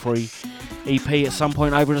Volume 3 EP at some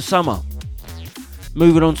point over the summer.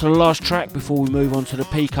 Moving on to the last track before we move on to the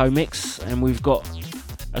Pico mix, and we've got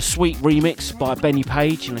a sweet remix by Benny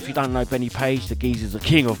Page. And if you don't know Benny Page, the geezer's the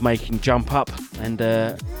king of making jump up and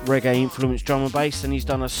reggae influenced drum and bass, and he's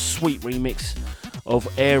done a sweet remix of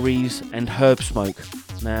Aries and Herb Smoke.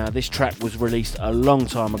 Now, this track was released a long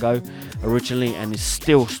time ago originally and it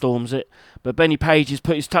still storms it, but Benny Page has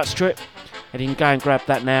put his touch to it, and you can go and grab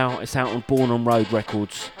that now. It's out on Born on Road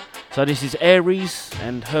Records. So this is Aries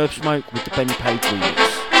and Herb Smoke with the Benny Page remix.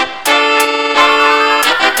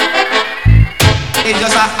 It's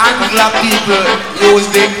just a handful of people use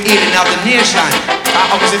the healing of the nation.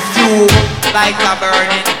 I was a few like a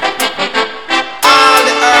burning. All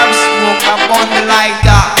the herbs smoke upon the like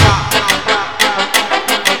that.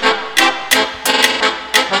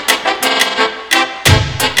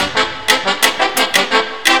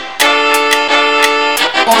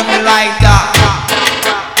 On the like that.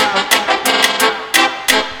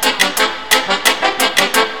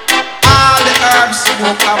 All the herbs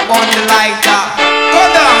smoke upon the like that. Go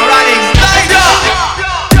down, Radix, like that.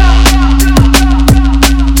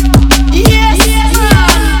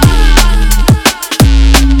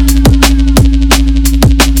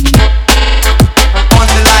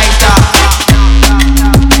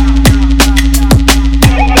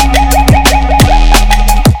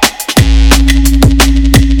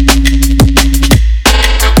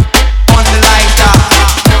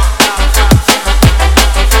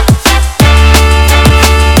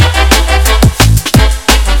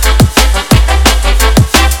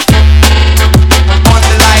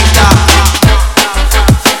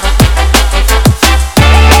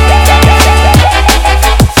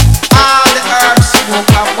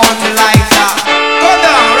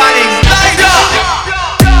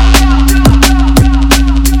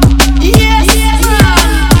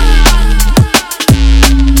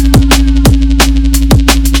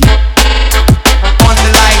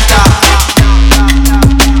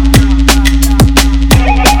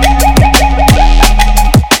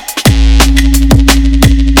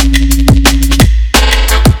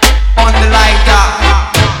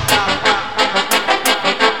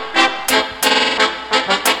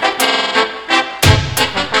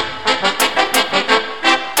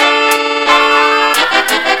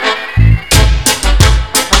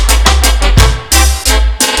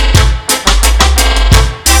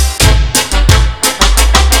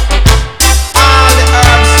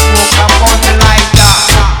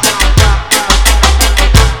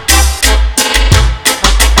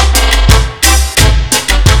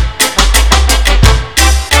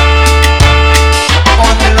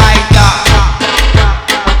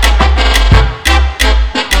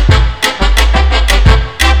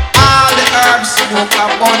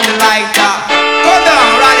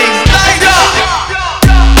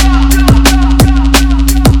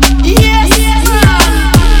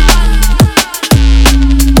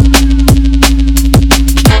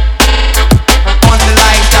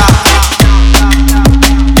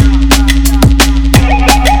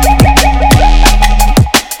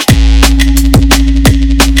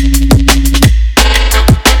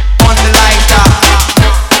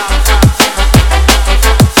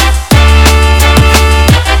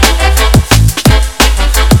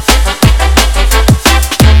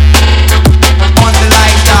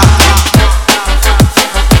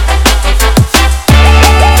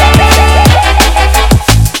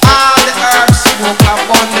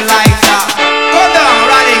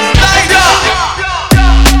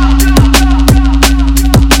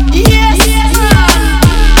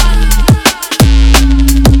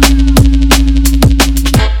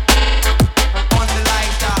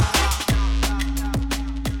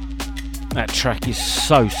 track is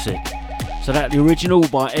so sick. So that's the original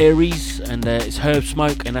by Aries, and it's Herb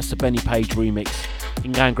Smoke, and that's the Benny Page remix. You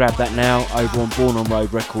can go and grab that now over on Born on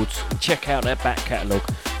Road Records, and check out their back catalogue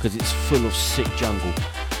because it's full of sick jungle.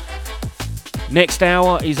 Next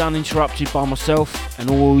hour is uninterrupted by myself,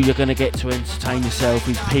 and all you're going to get to entertain yourself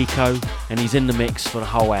is Pico, and he's in the mix for the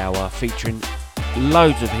whole hour, featuring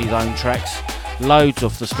loads of his own tracks, loads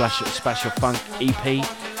of the Splash of Funk EP,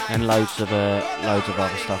 and loads of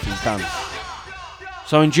other stuff he's done.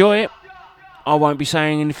 So enjoy it. I won't be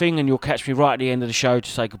saying anything, and you'll catch me right at the end of the show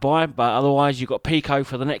to say goodbye, but otherwise you've got Pico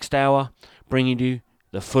for the next hour, bringing you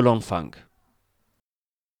the full-on funk.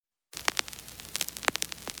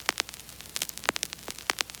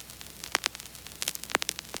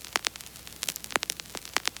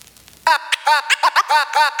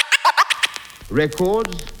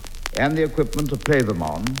 Records and the equipment to play them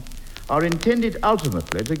on are intended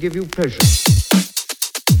ultimately to give you pleasure.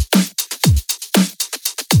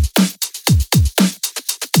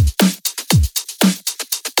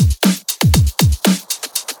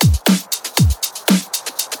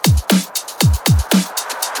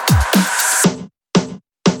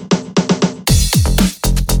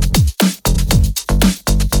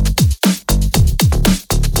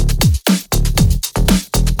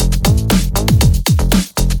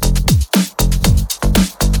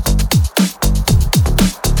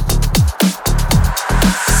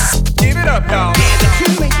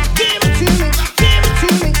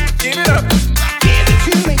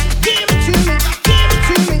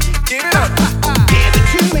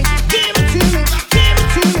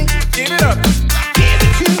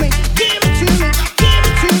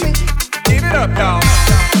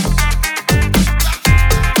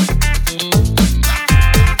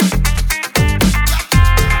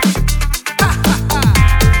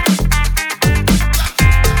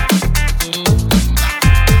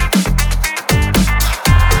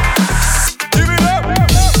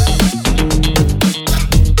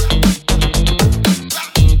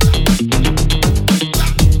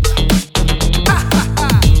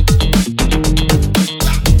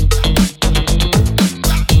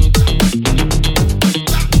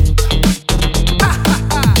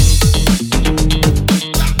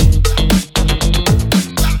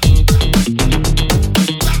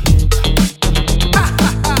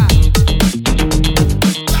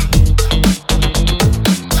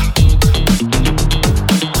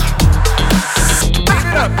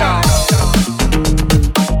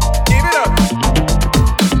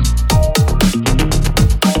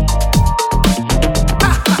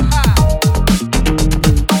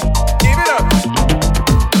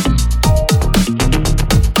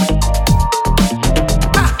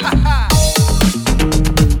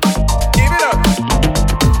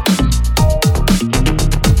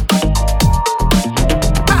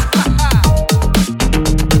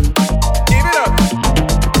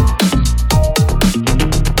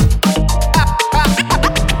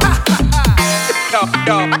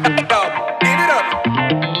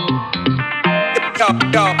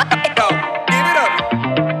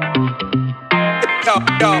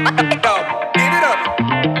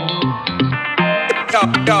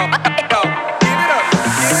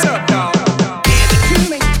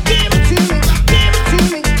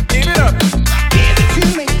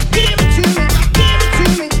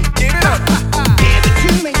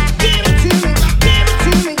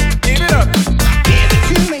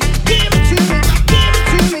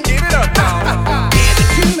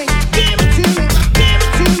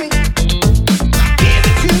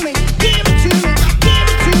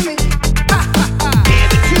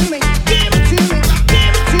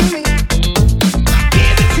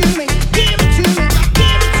 To me.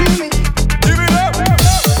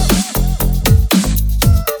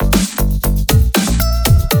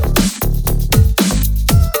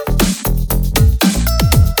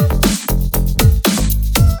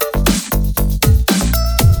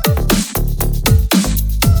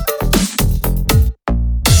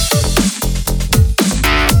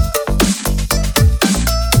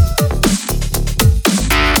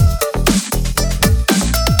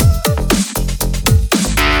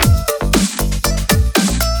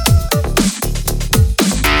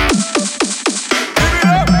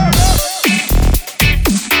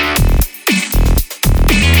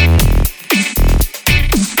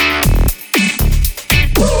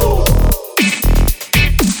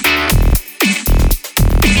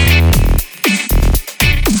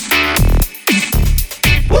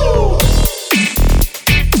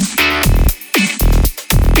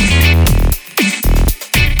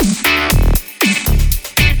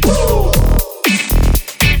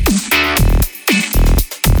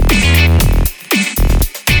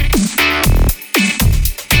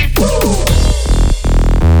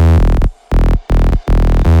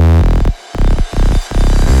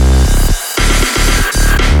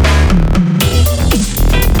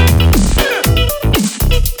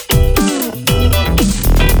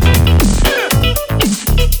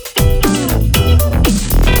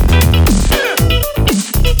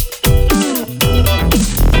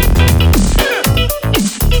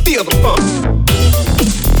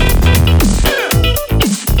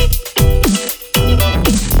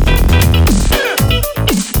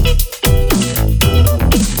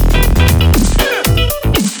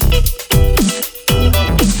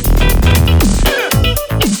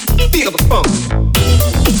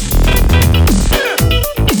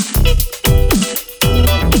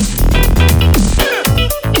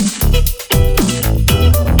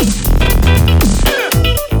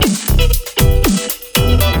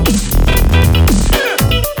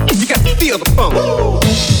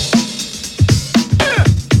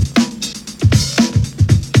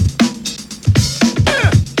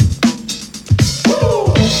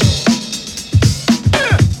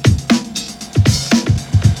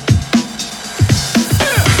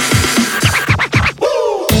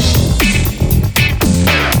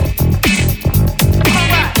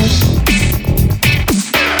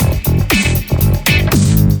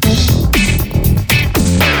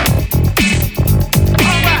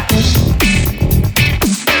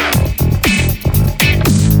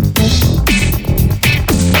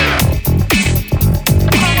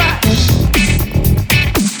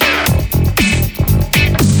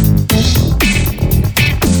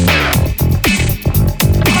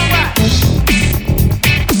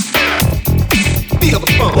 Feel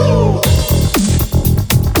the funk.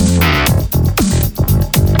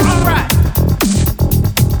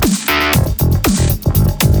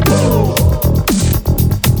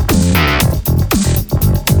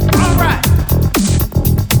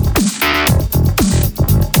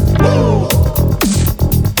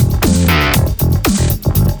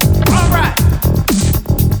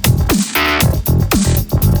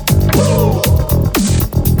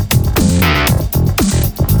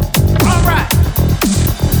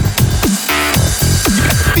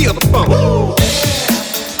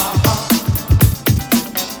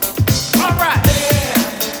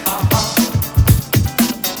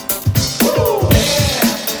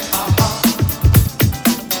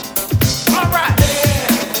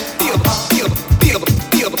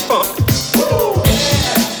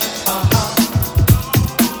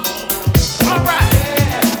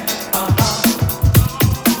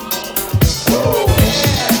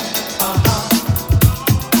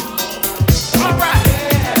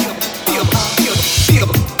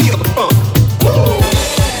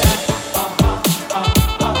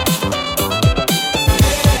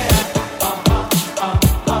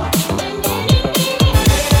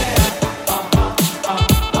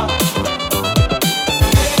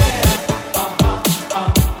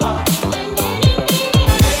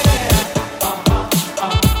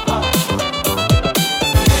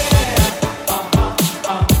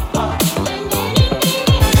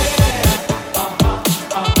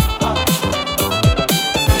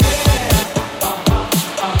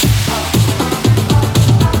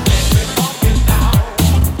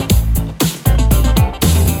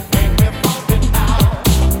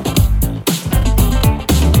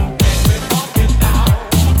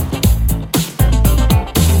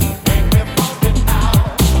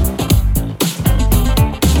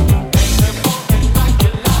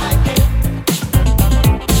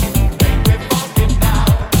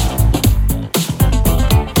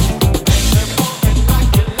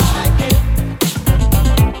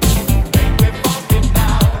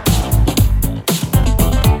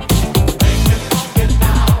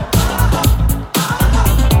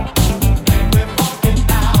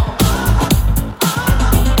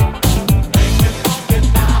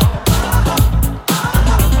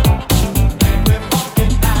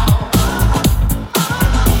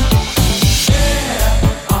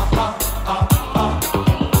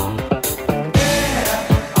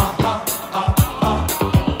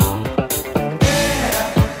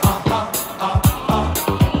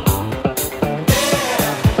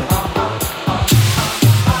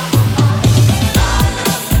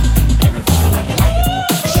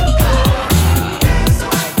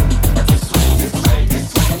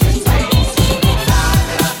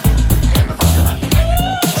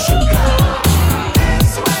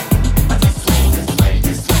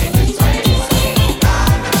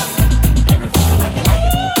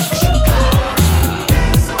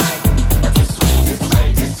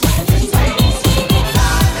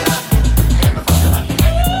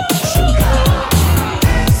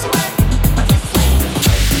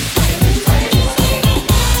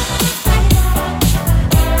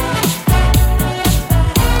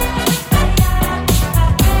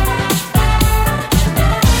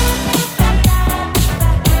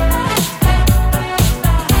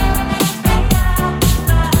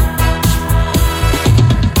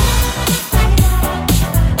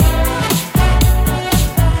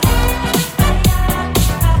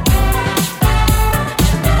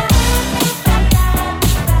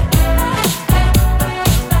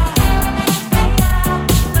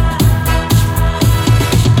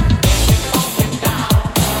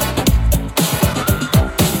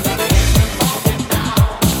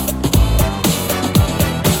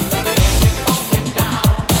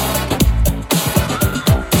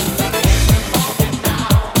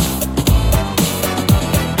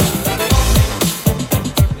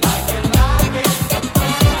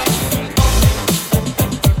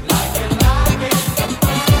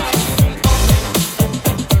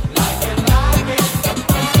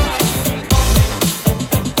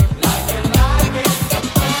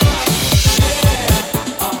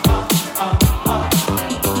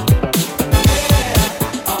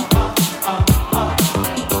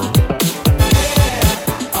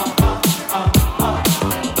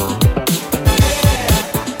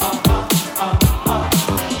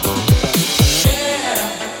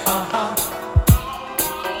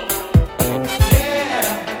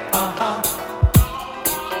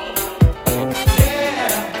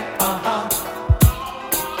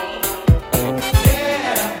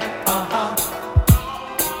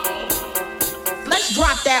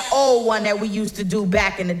 old one that we used to do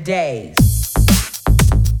back in the days.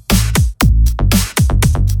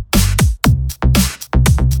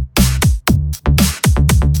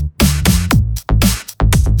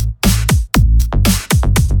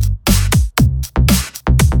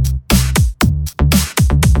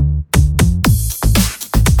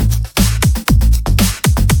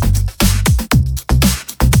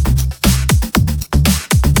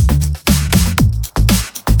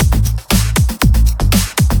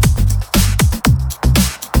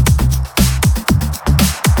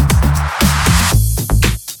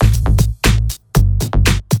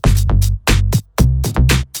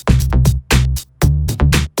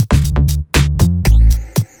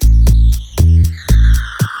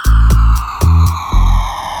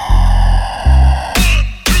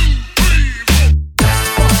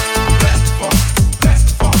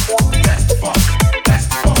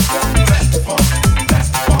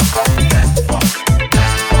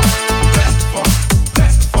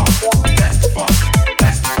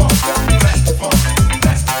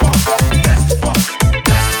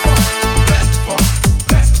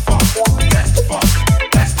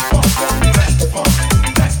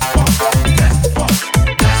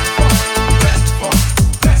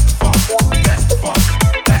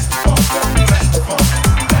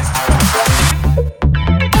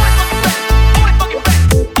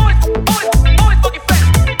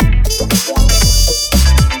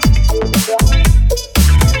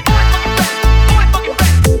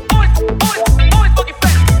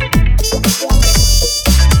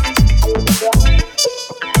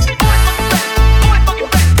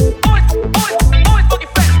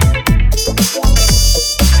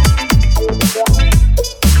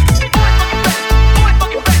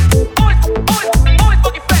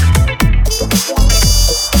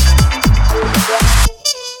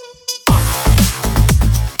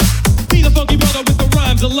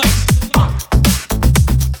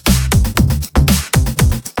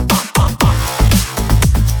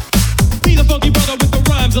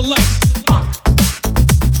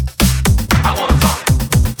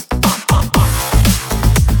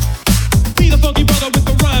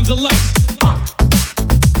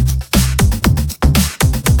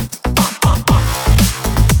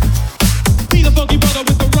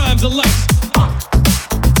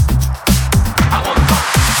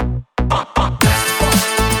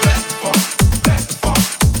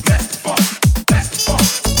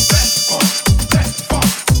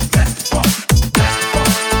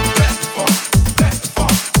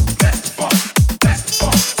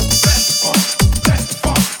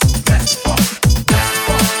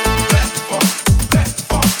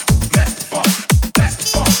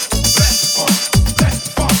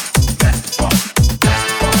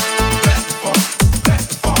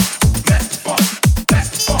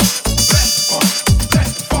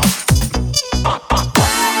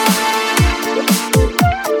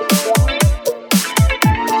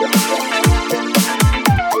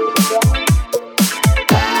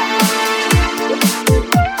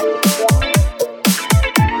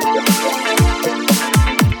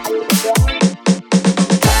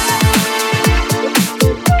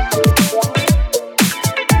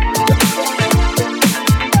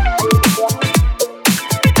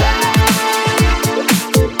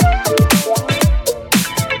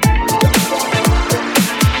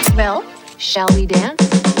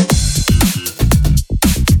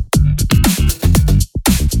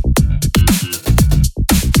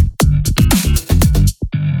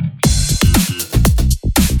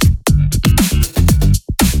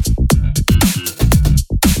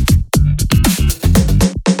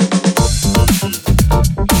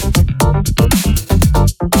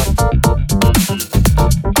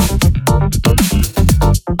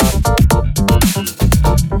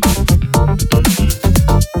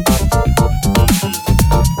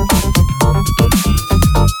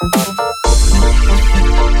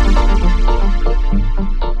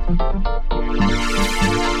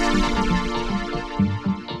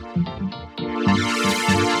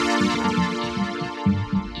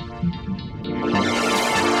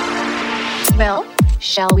 Well,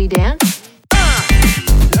 shall we dance?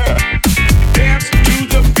 Dance to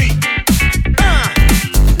the beat.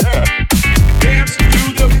 Dance to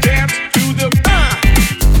the dance to the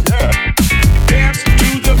dance to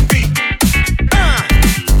the beat.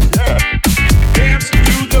 Dance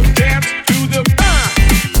to the dance to the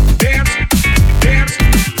dance dance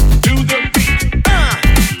to the beat.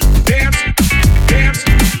 Dance dance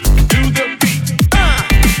to the beat.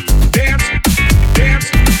 Dance dance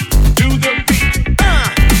to the beat.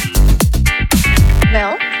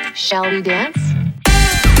 Well, shall we dance?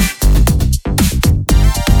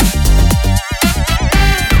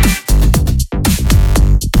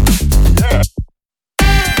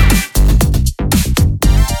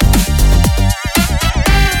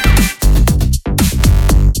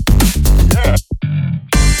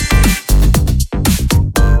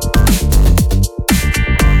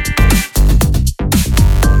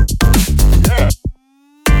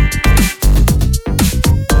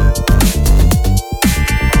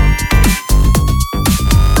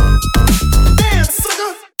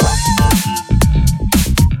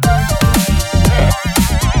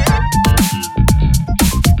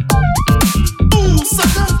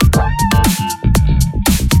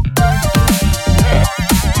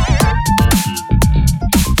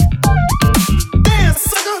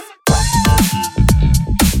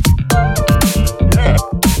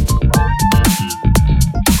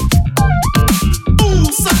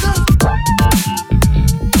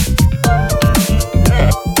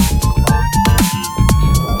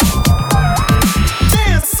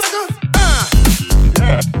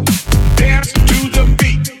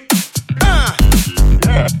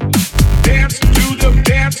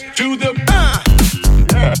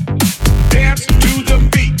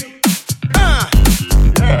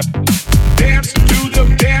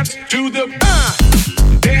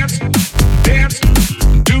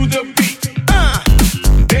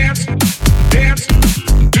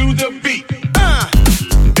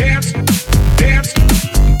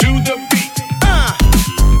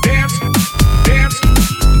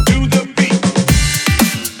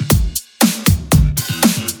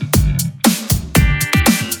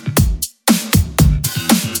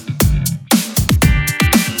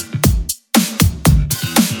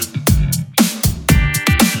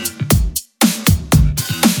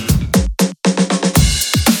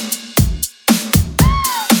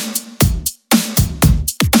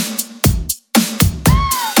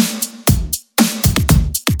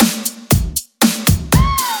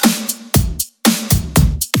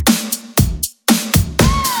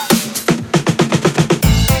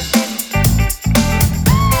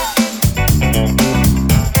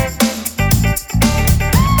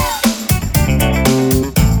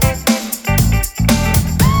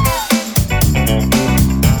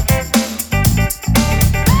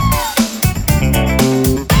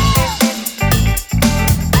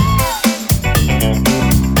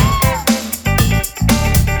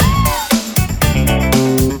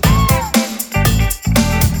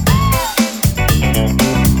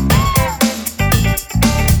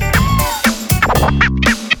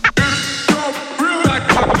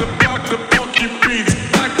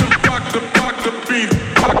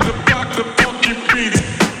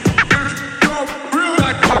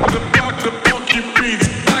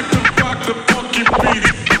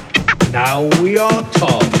 Now we are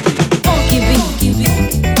talking. Funky beat.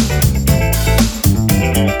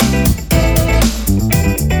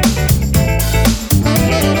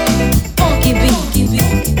 Funky beat.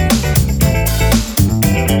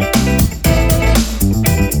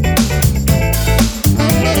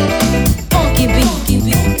 Funky beat.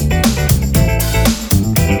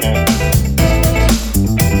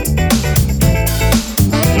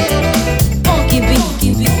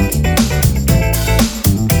 Funky beat.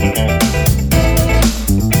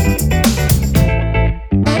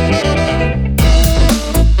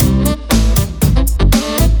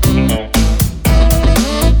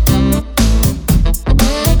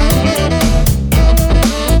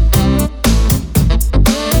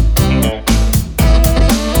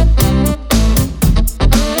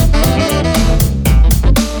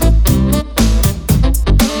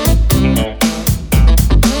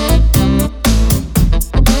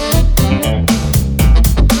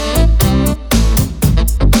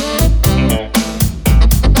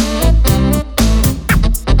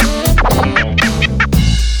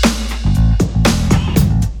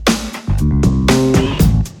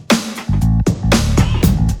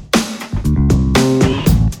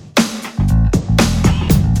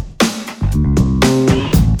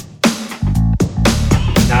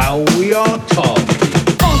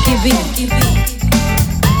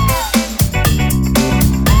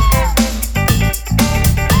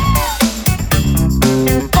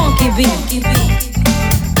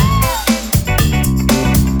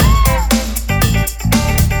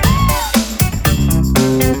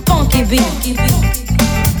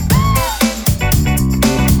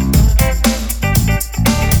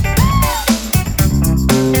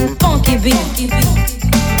 beat.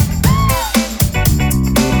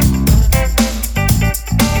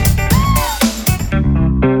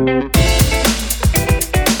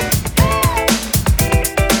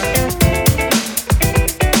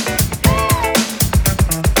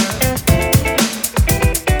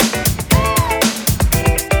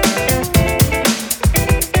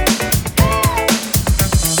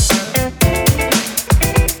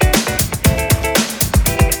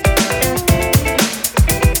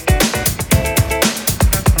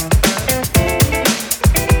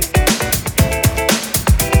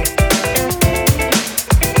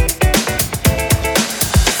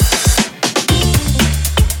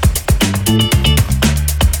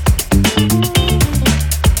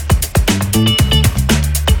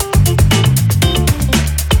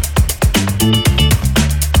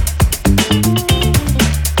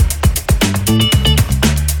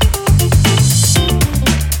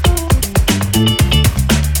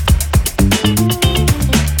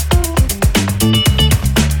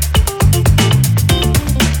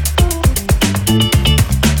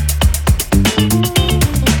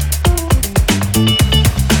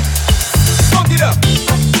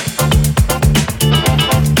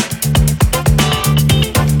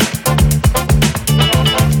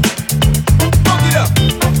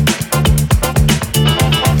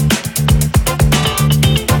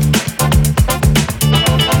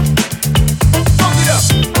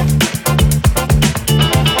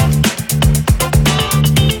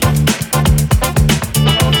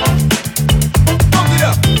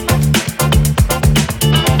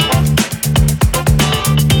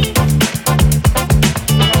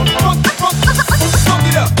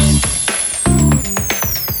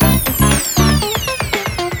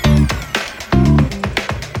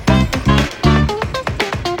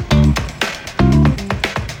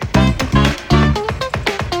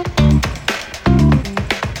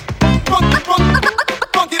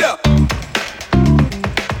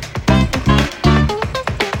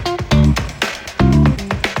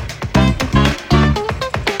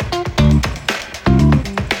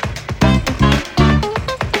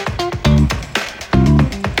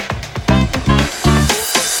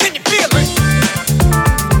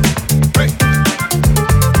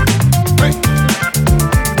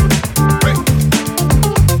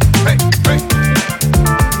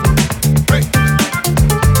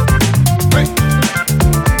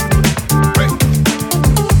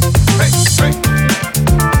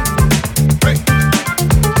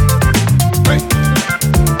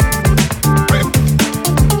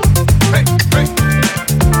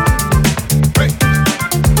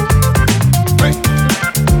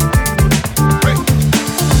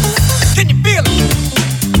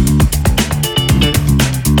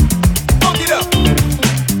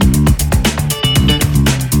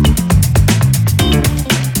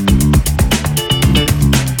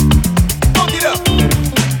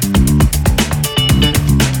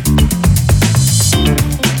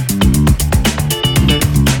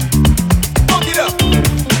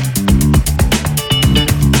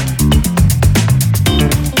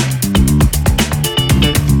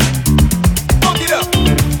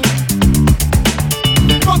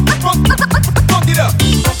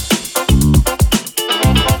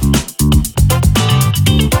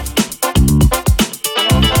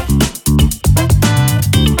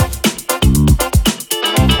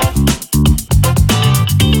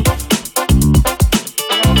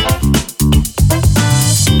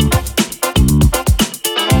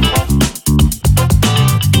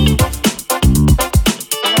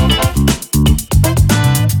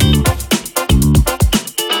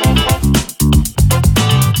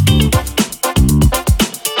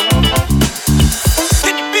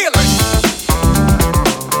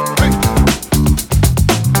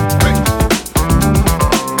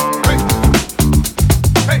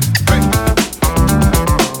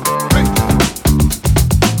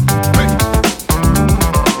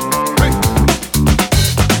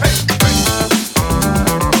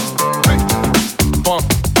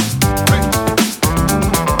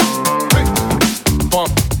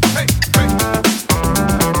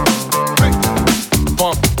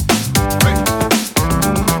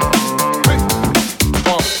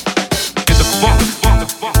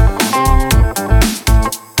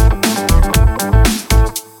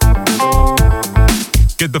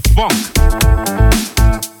 Get the funk.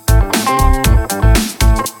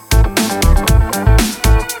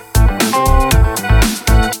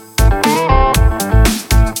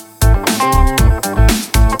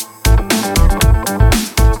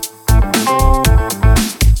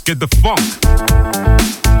 Get the funk.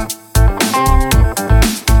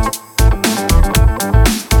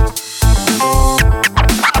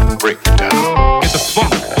 Break it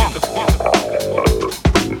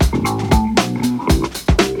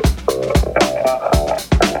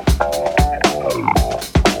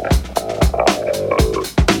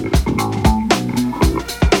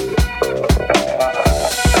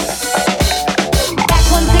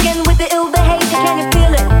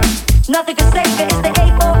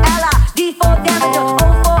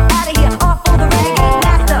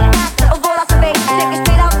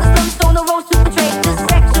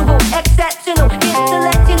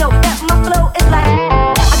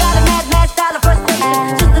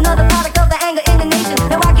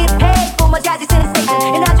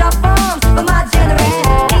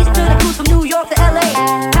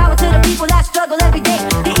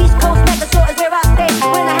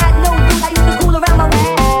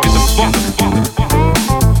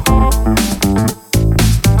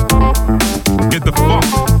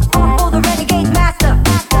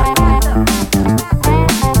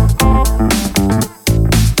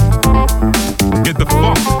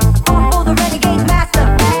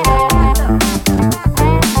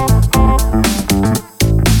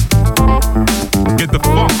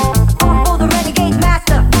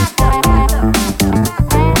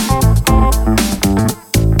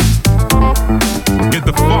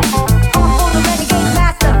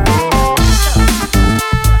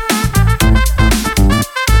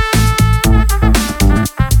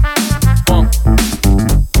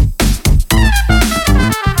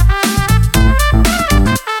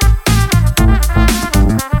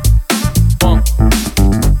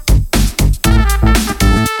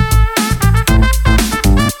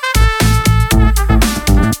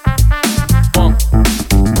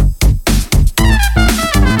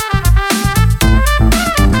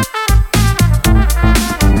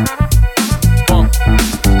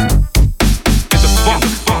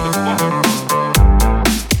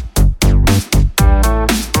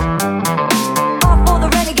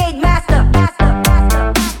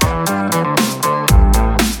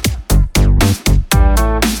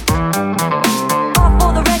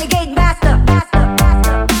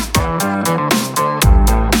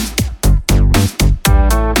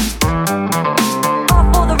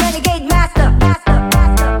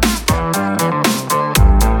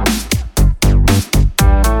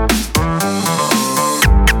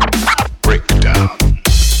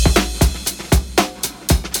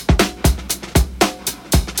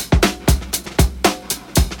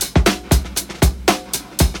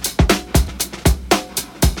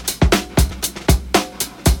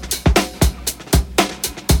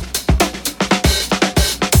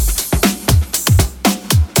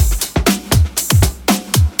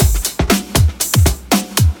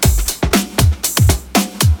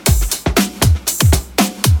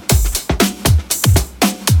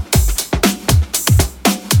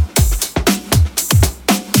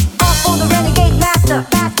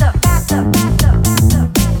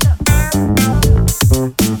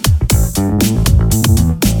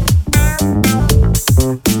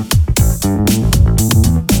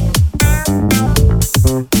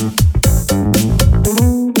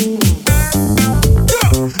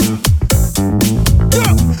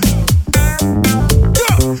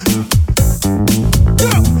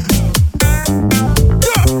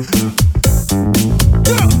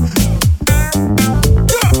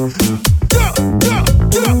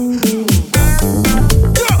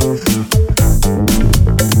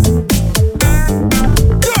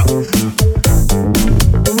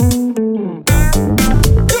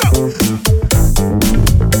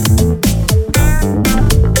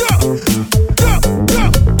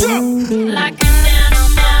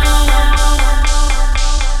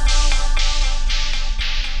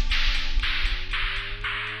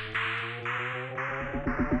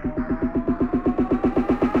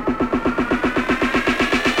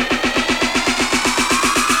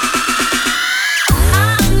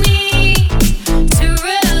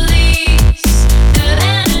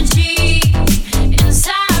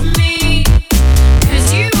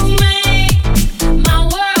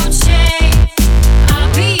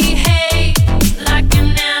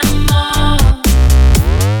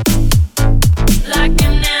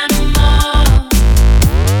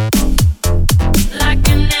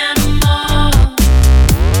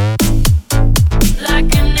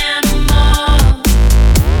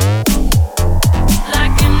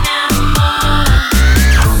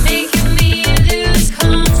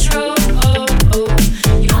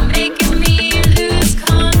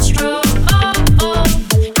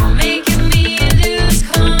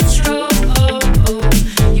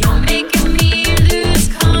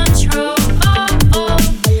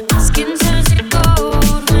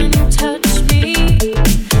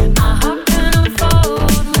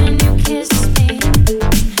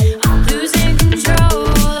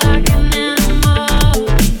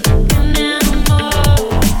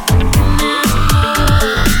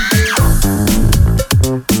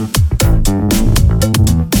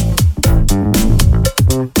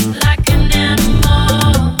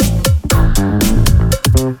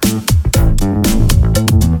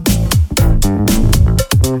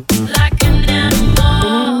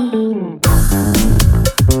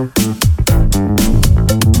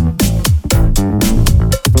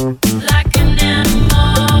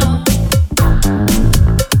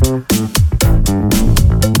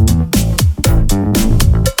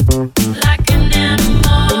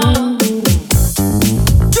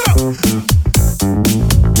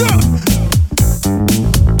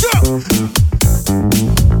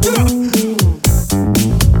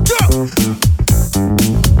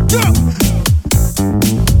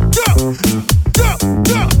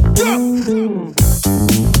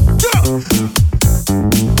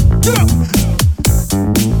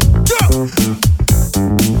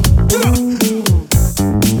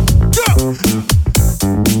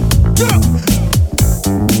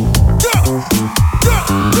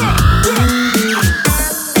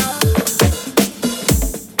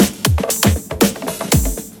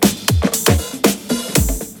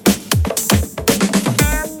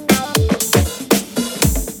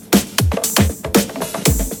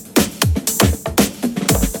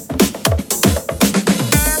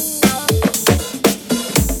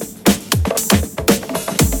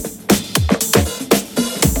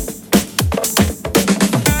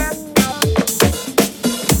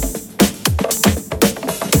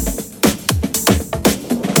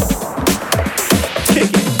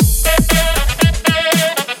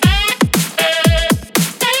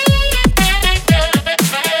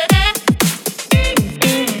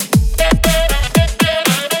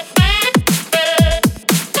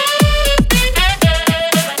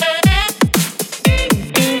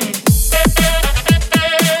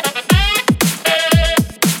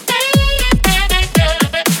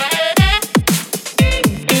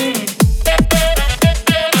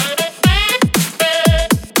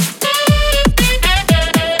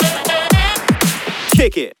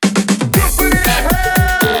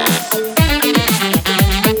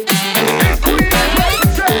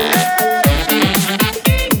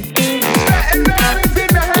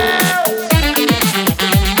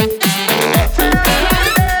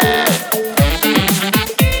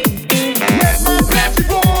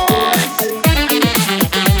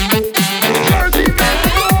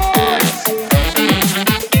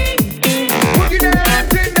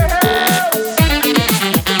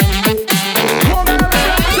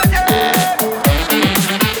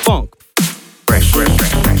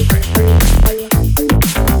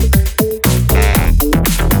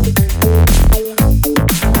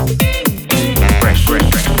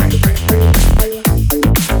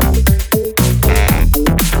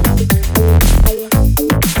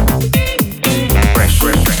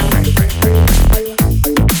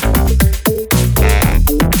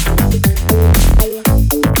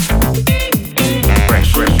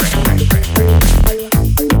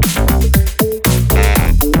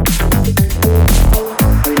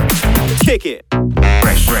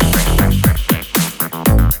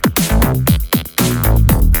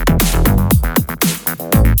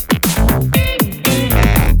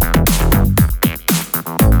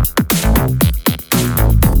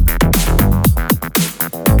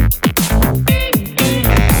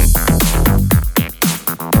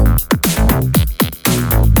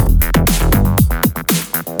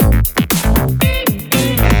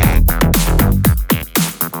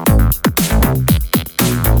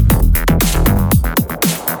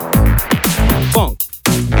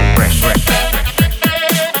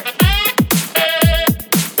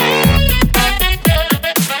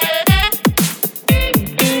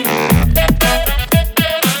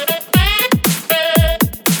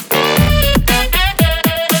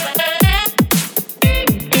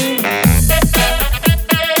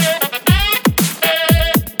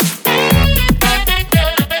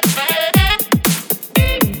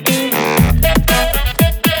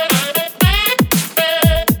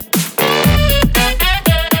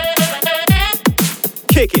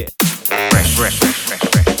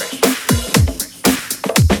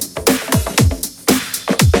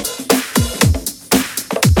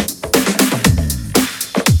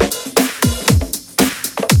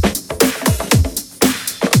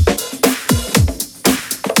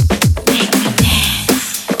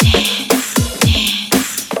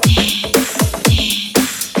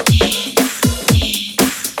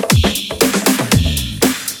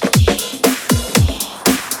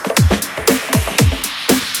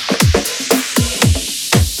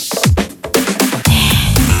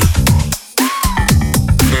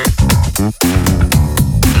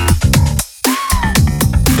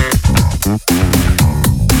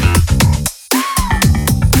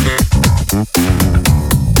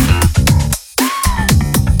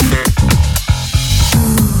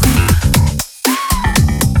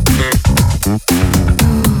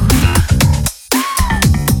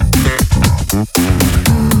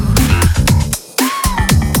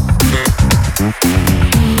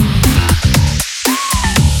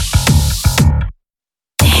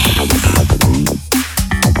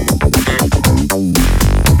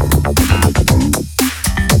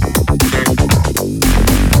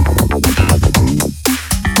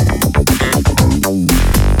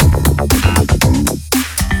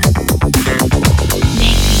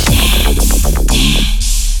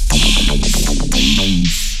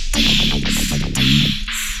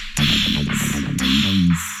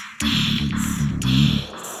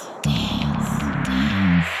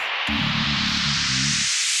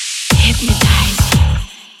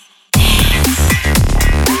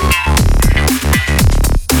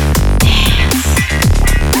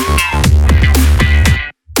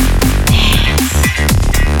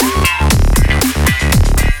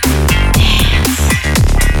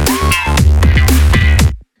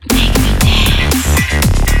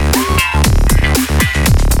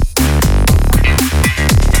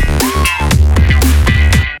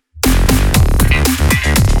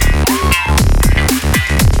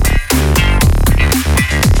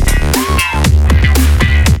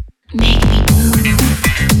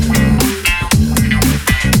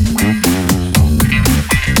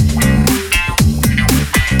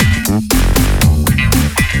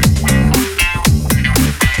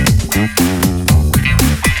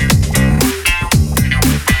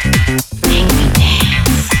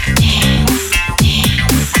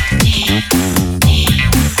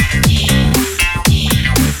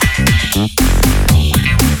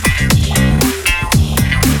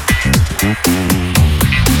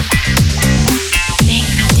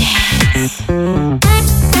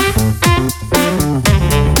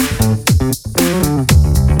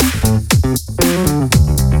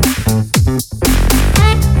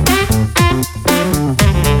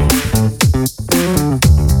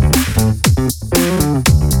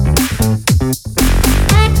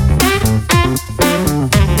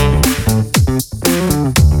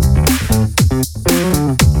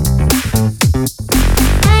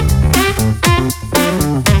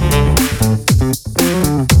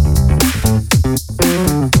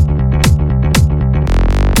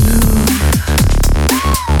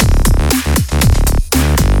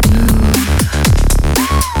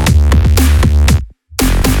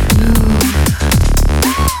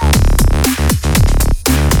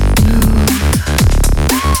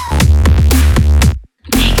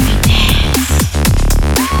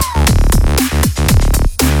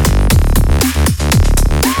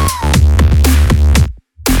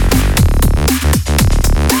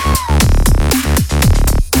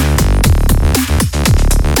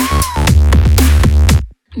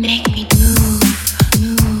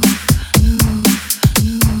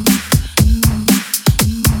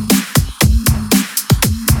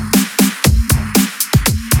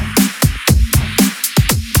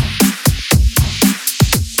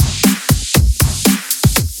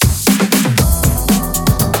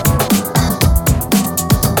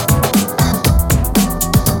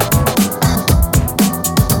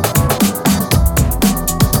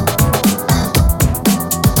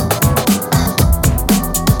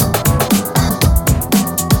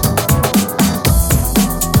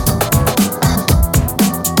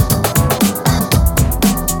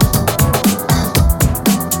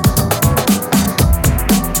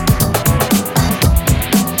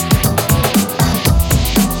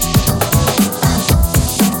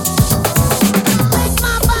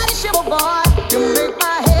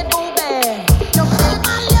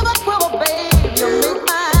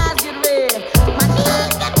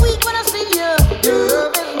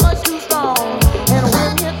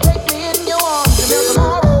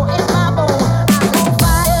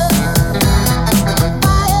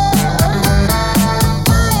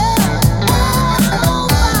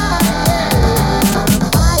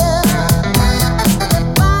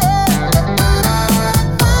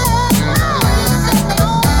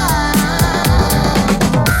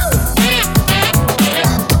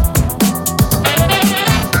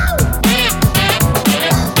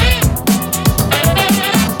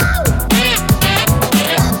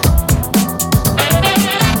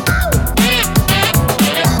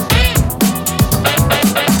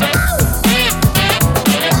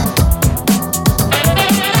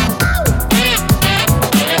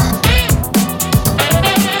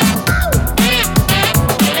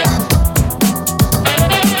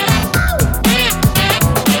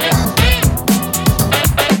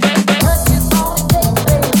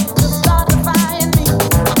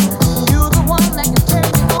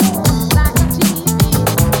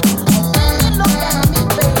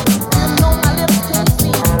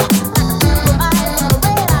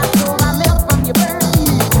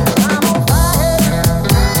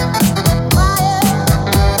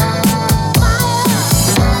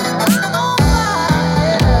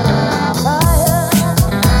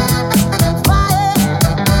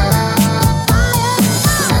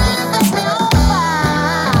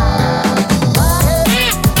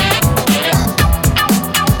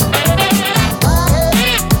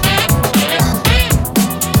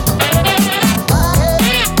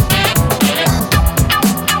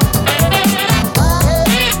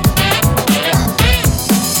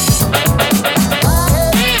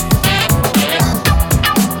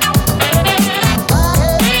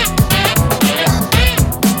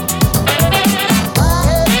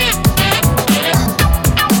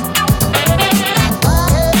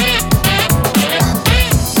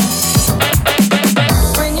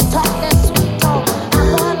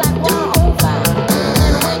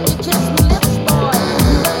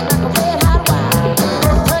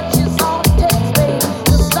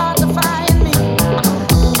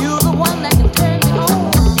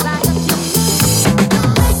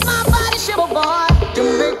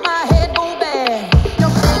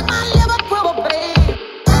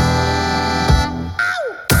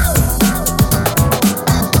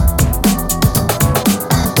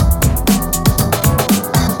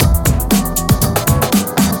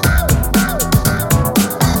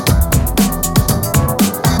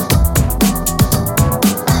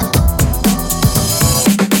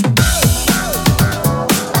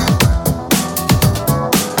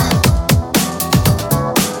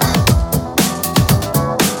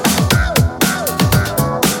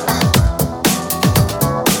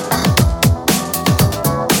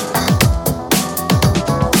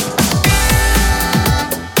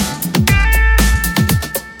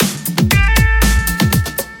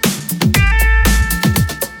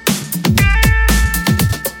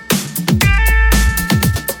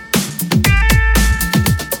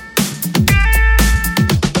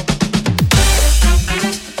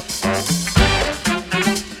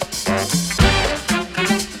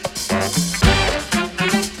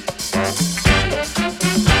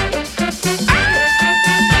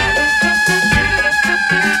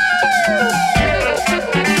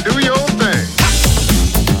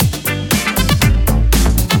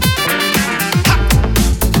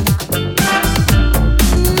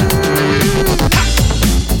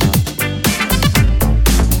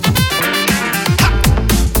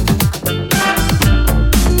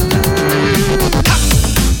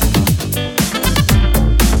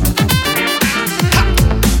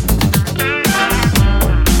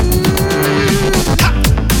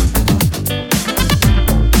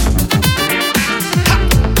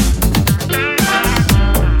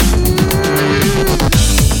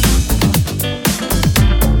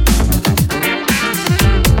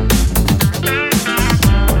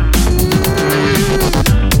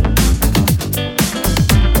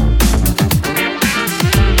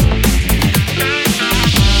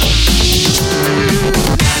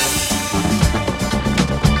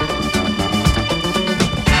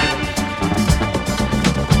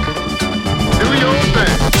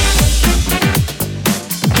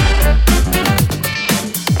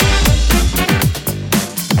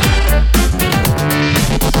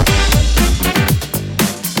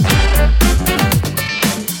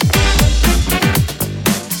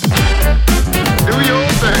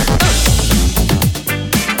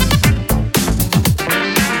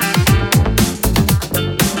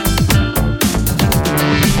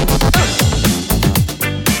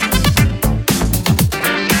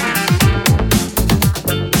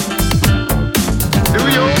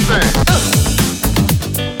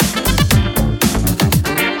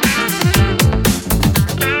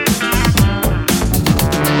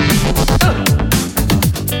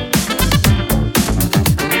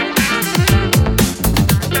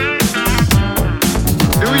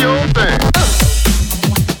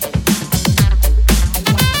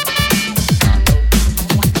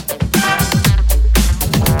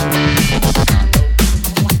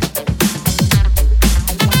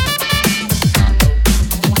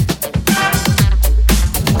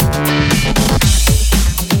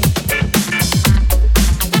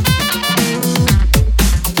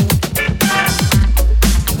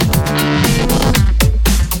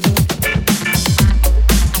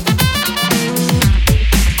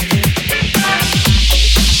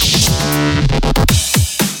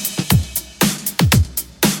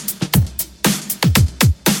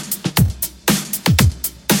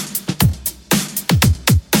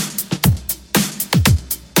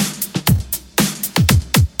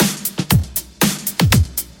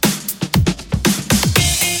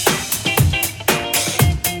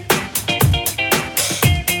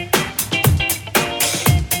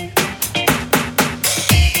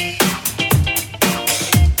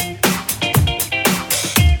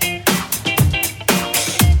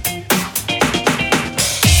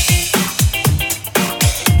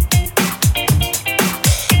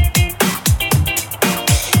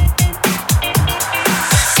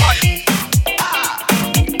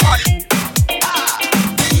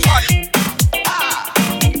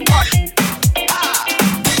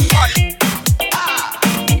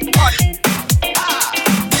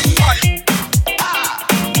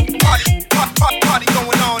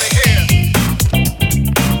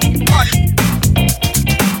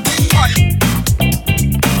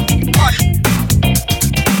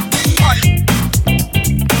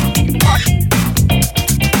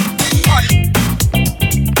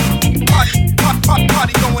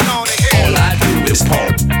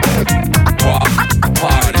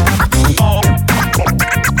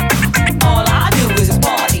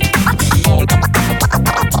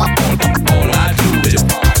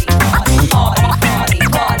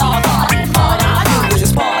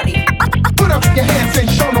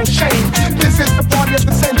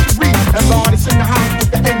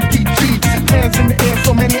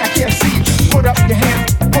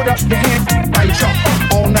up your hand, right y'all,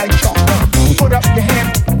 all night y'all. Put up your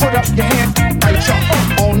hand, right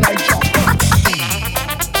y'all, all night y'all.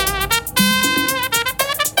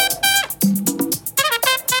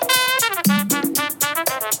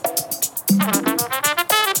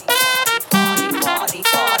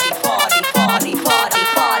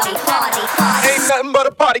 Ain't nothing but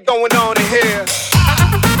a party going on in here.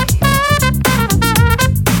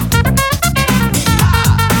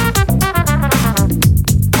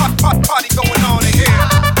 Party going on in here.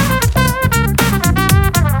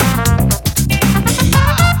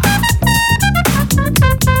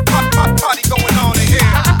 Party going on in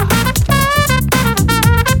here.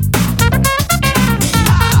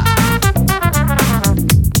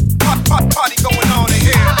 Party going on in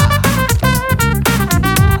here.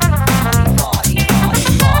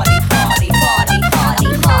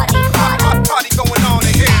 Party going on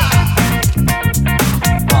in here.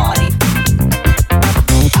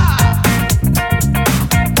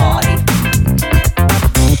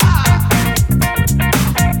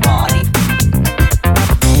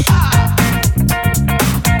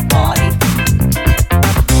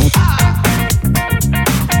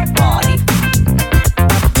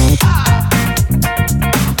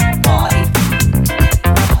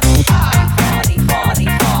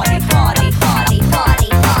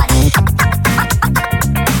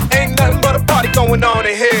 Ain't nothing but a party going on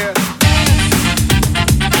in here.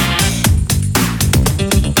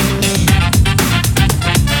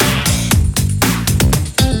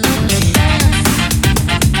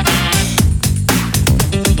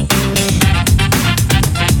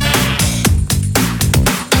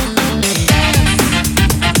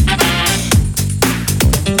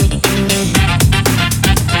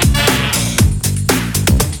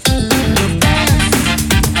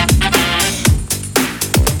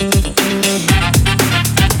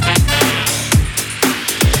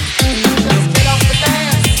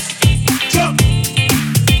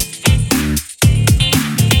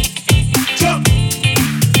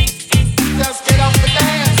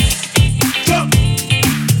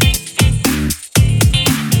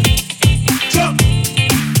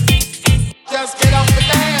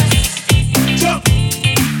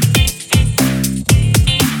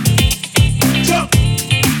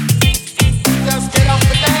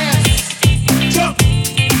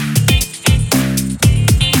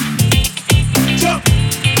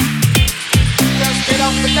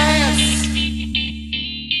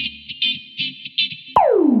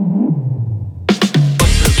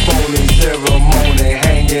 Ceremony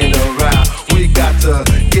hanging around. We got to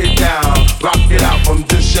get down, rock it out from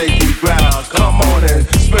this shaky ground. Come on and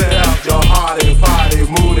spread out your heart and party,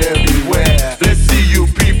 mood everywhere. Let's see you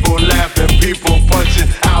people laughing, people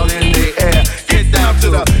punching out in the air. Get down to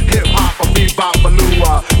the hip hop, a bebop, a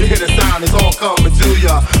lua. You hear the sound, it's all coming to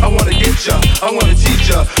ya. I wanna get ya, I wanna teach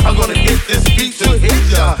ya. I'm gonna get this beat to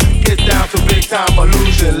hit ya. Get down to big time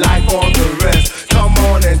illusion, like all the rest. Come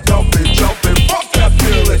on and dump it, jump it, fuck that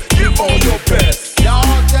feeling, give all your best. Y'all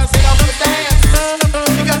just get up and dance.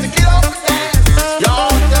 You got to get up and dance.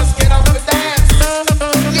 Y'all just get up and dance.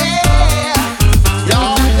 Yeah.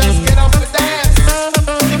 Y'all just get up and dance.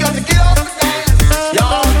 You got to get up and dance.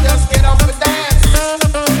 Y'all just get up and dance.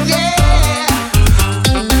 Yeah.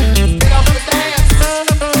 Get up and dance.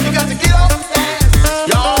 You got to get up and dance.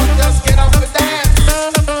 Y'all just get up and dance.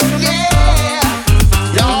 Yeah.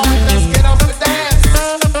 Y'all just get up and dance.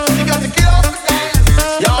 You got to get up and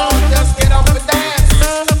dance. Y'all just get up and dance.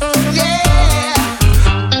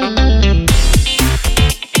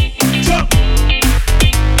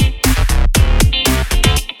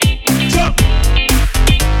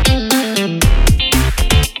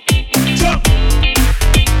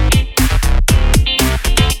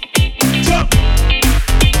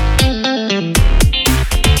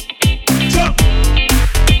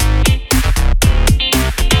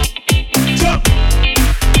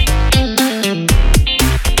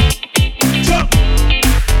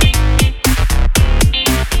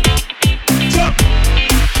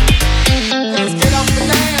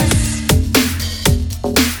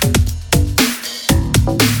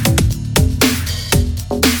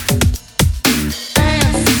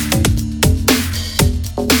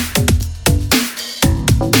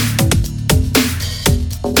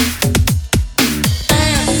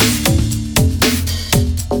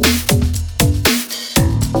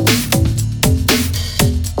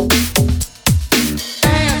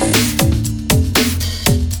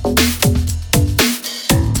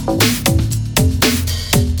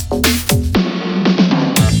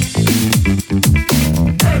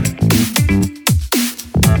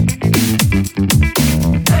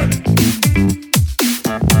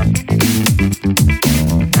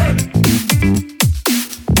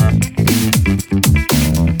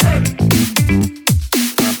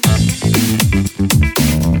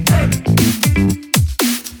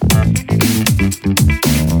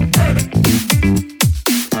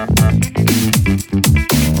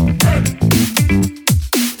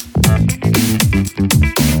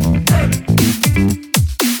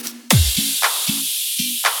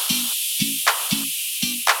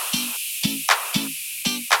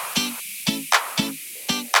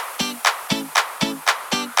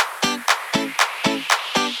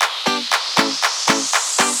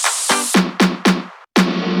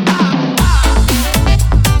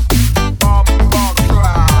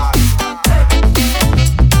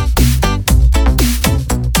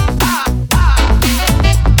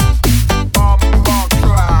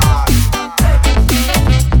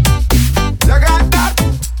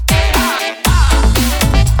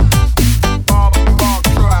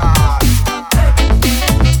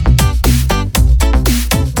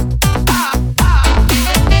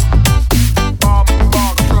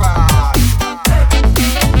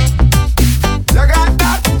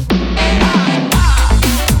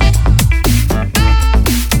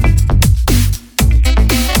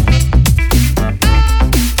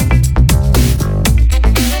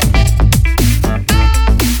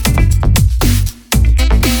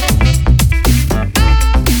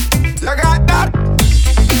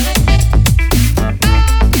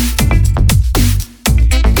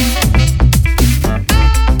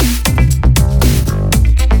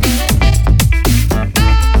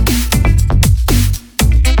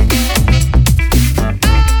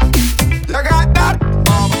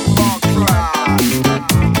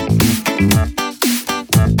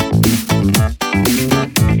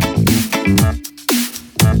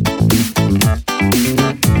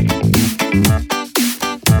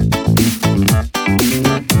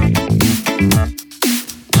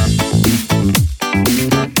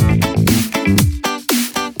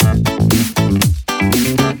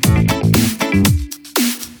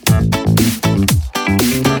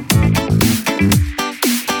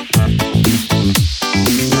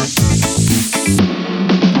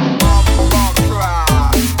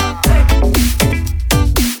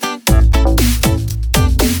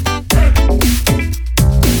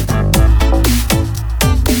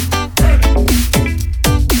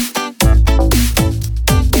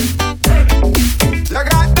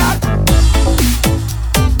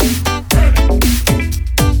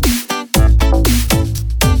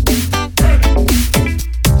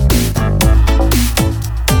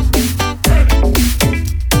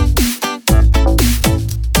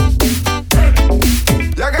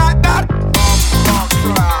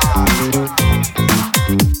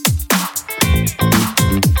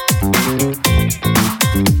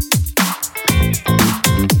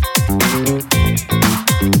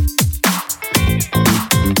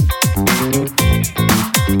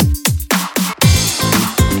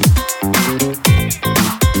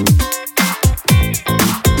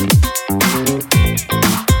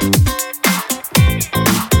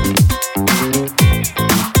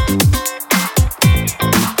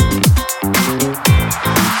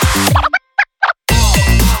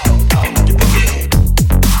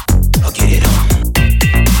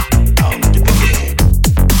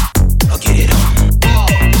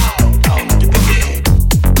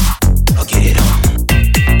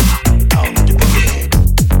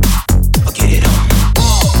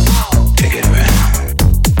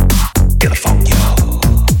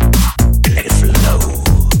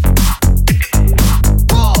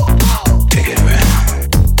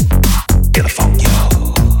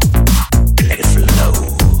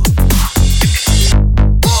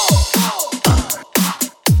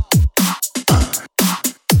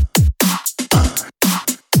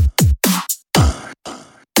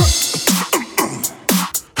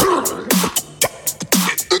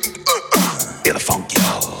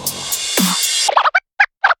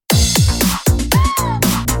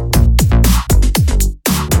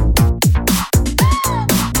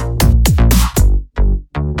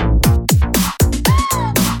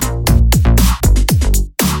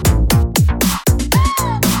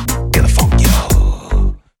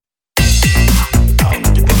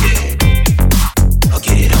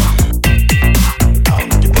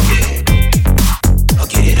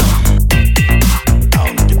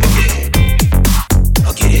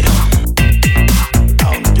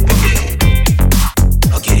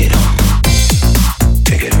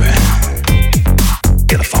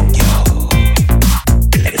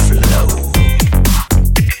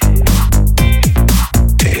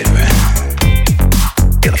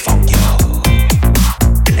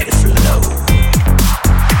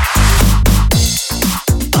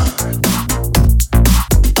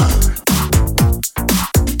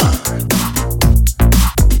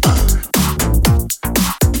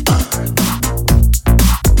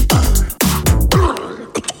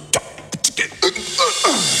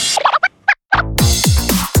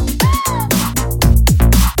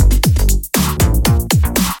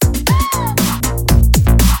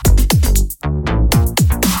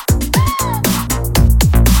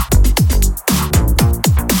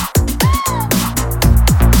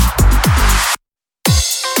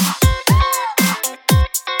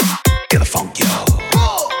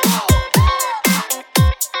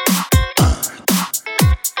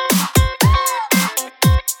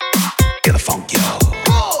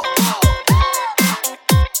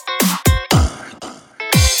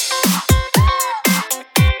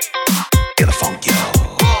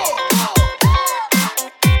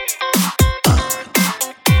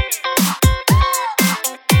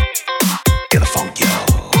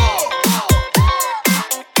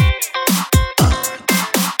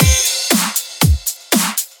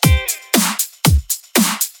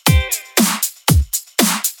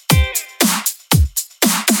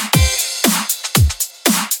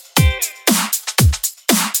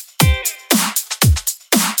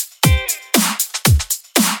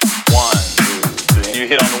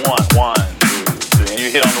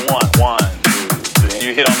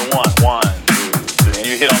 one, one, two. Then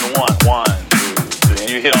you hit on the one, one, two. Then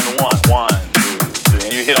you hit on the one, one, two.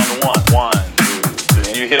 Then you hit on the one, one, two.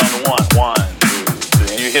 Then you hit on the one, one, two.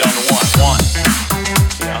 Then you hit on the one, one.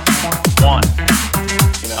 You know, one.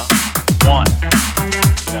 You know, one.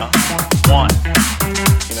 You know, one.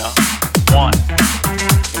 You know, one.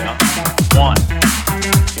 You know, one.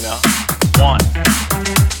 You know, one.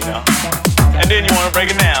 You know, and then you want to break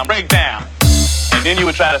it down, break down. And then you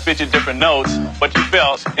would try to fit your different notes, but you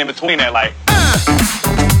felt in between there like,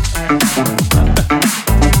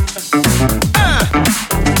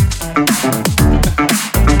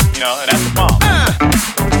 you know, and that's the bump.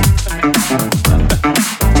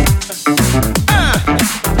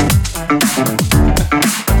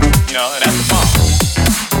 You know, and that's the bump.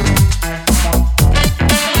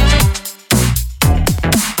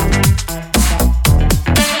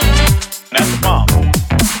 And that's the bump.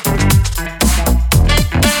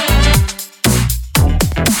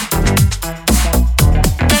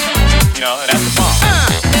 You know, and that's the bump.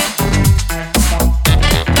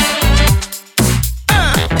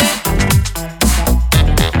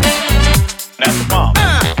 And that's the bump.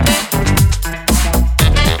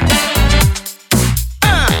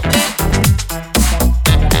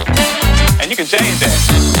 And you can change that.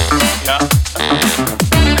 You know?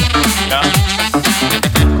 You know?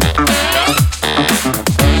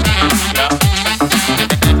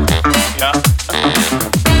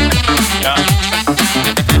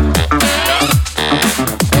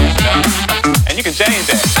 And you can change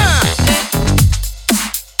that.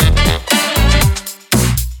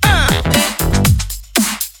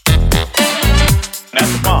 And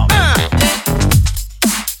that's the bump. And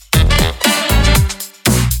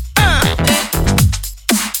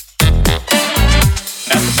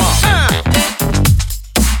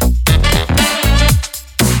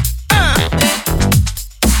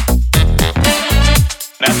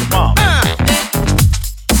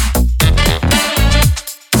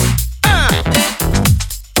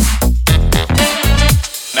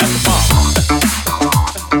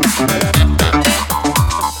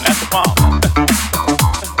that's the bump.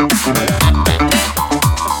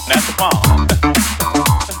 And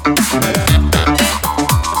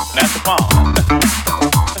that's the bump.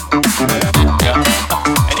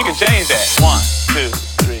 Change that. 1, 2,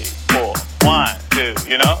 3, 4. 1, 2,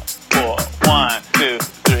 you know? 4. 1, 2,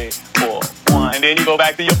 3, 4. 1. And then you go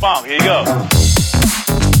back to your funk. Here you go.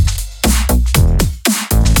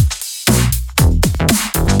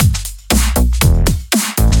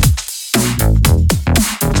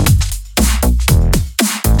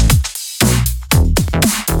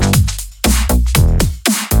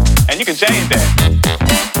 And you can change that.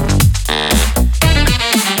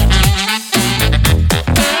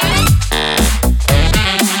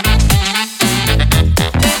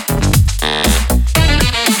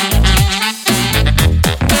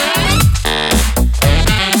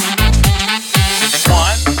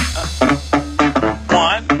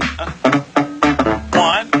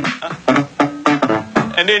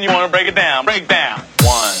 And then you want to break it down, break down.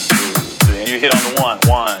 1, 2, then you hit on the one,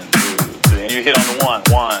 1, 2, then you hit on the one,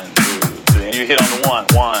 1, 2, then you hit on the one,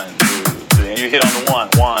 1, 2, then you hit on the one,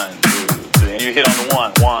 1, 2, then you hit on the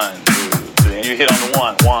one, 1, 2, then you hit on the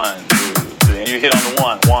one, 1, 2, then you hit on the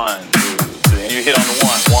one, 1, 2, then you hit on the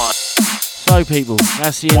one, 1. So people,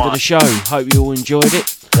 that's the end of the show. Hope you all enjoyed it.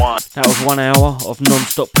 That was 1 hour of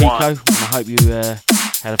non-stop Pico, and I hope you had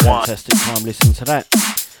a fantastic time listening to that.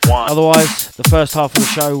 Otherwise, the first half of the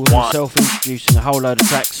show was myself introducing a whole load of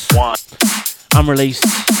tracks, unreleased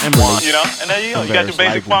and released. You know, and there you go. You got your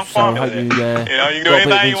basic funk so I formula. hope you, You know, you can do got a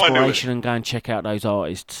bit anything of you want to do with it. inspiration and go and check out those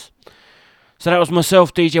artists. So that was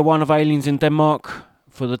myself, DJ One of Aliens in Denmark,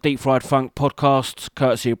 for the Deep Fried Funk podcast,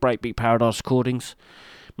 courtesy of Breakbeat Paradise Recordings.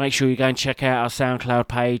 Make sure you go and check out our SoundCloud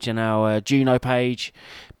page and our Juno page,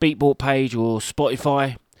 Beatport page or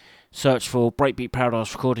Spotify. Search for Breakbeat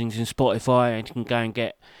Paradise Recordings in Spotify and you can go and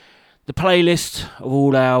get the playlist of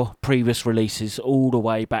all our previous releases all the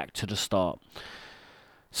way back to the start.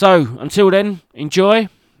 So, until then, enjoy,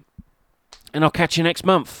 and I'll catch you next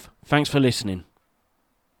month. Thanks for listening.